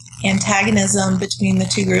antagonism between the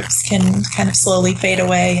two groups can kind of slowly fade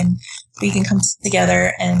away, and we can come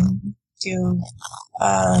together and do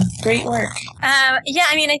great work. I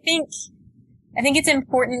think it's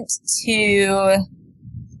important to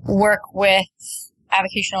work with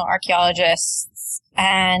avocational archaeologists,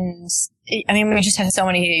 and we just have so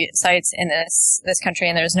many sites in this country,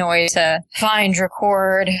 and there's no way to find,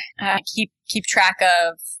 record, keep track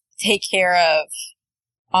of, take care of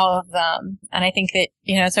all of them. And I think that,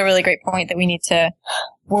 it's a really great point that we need to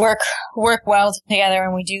work well together,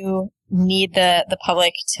 and we do need the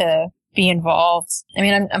public to be involved.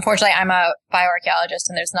 Unfortunately, I'm a bioarchaeologist,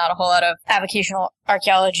 and there's not a whole lot of avocational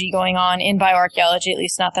archaeology going on in bioarchaeology, at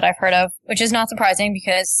least not that I've heard of, which is not surprising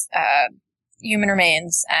because human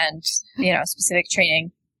remains and, specific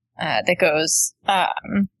training that goes. That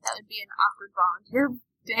would be an awkward volunteer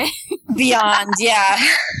day. Beyond, yeah.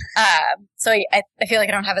 So I feel like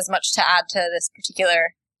I don't have as much to add to this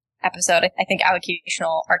particular episode. I think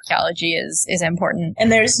avocational archaeology is important.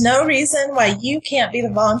 And there's no reason why you can't be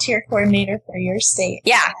the volunteer coordinator for your state.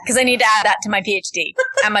 Yeah, because I need to add that to my PhD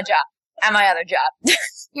and my job and my other job.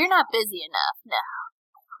 You're not busy enough, no.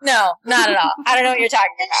 No, not at all. I don't know what you're talking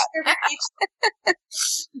about.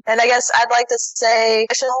 And I guess I'd like to say,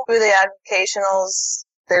 through the avocationals,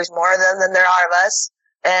 there's more of them than there are of us.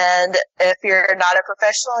 And if you're not a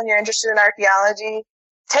professional and you're interested in archaeology,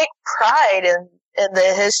 take pride in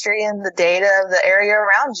the history and the data of the area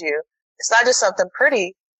around you. It's not just something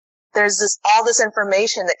pretty. There's all this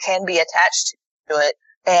information that can be attached to it.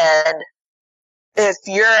 And if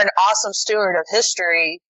you're an awesome steward of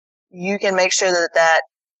history, you can make sure that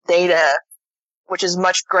data, which is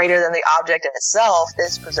much greater than the object itself,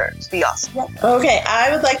 is preserved. Be awesome. Yep. Okay, I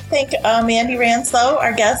would like to thank Mandy Ranslow,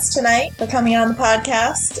 our guest tonight, for coming on the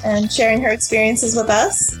podcast and sharing her experiences with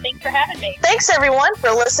us. Thanks for having me. Thanks, everyone, for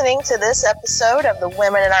listening to this episode of the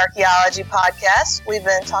Women in Archaeology podcast. We've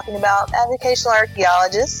been talking about avocational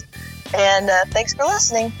archaeologists, and thanks for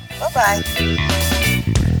listening. Bye-bye.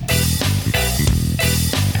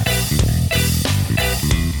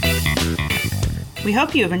 We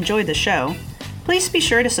hope you have enjoyed the show. Please be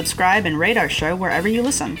sure to subscribe and rate our show wherever you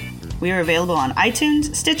listen. We are available on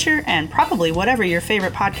iTunes, Stitcher, and probably whatever your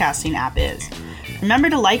favorite podcasting app is. Remember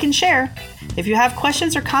to like and share. If you have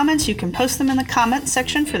questions or comments, you can post them in the comments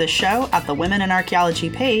section for the show at the Women in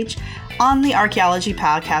Archaeology page on the Archaeology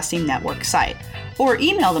Podcasting Network site, or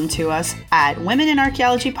email them to us at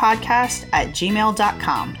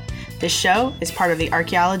womeninarchaeologypodcast@gmail.com. This show is part of the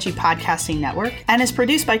Archaeology Podcasting Network and is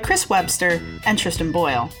produced by Chris Webster and Tristan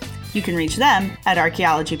Boyle. You can reach them at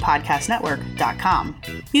archaeologypodcastnetwork.com.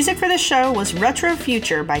 Music for this show was Retro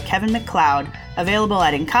Future by Kevin MacLeod, available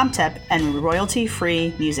at Incomtep and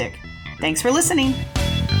royalty-free music. Thanks for listening.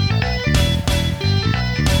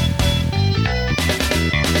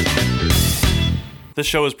 This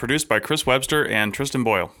show is produced by Chris Webster and Tristan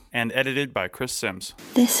Boyle, and edited by Chris Sims.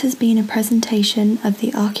 This has been a presentation of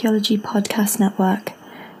the Archaeology Podcast Network.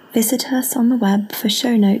 Visit us on the web for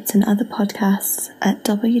show notes and other podcasts at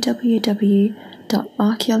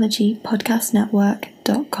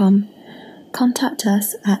www.archaeologypodcastnetwork.com. Contact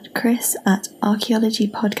us at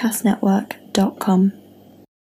chris@archaeologypodcastnetwork.com.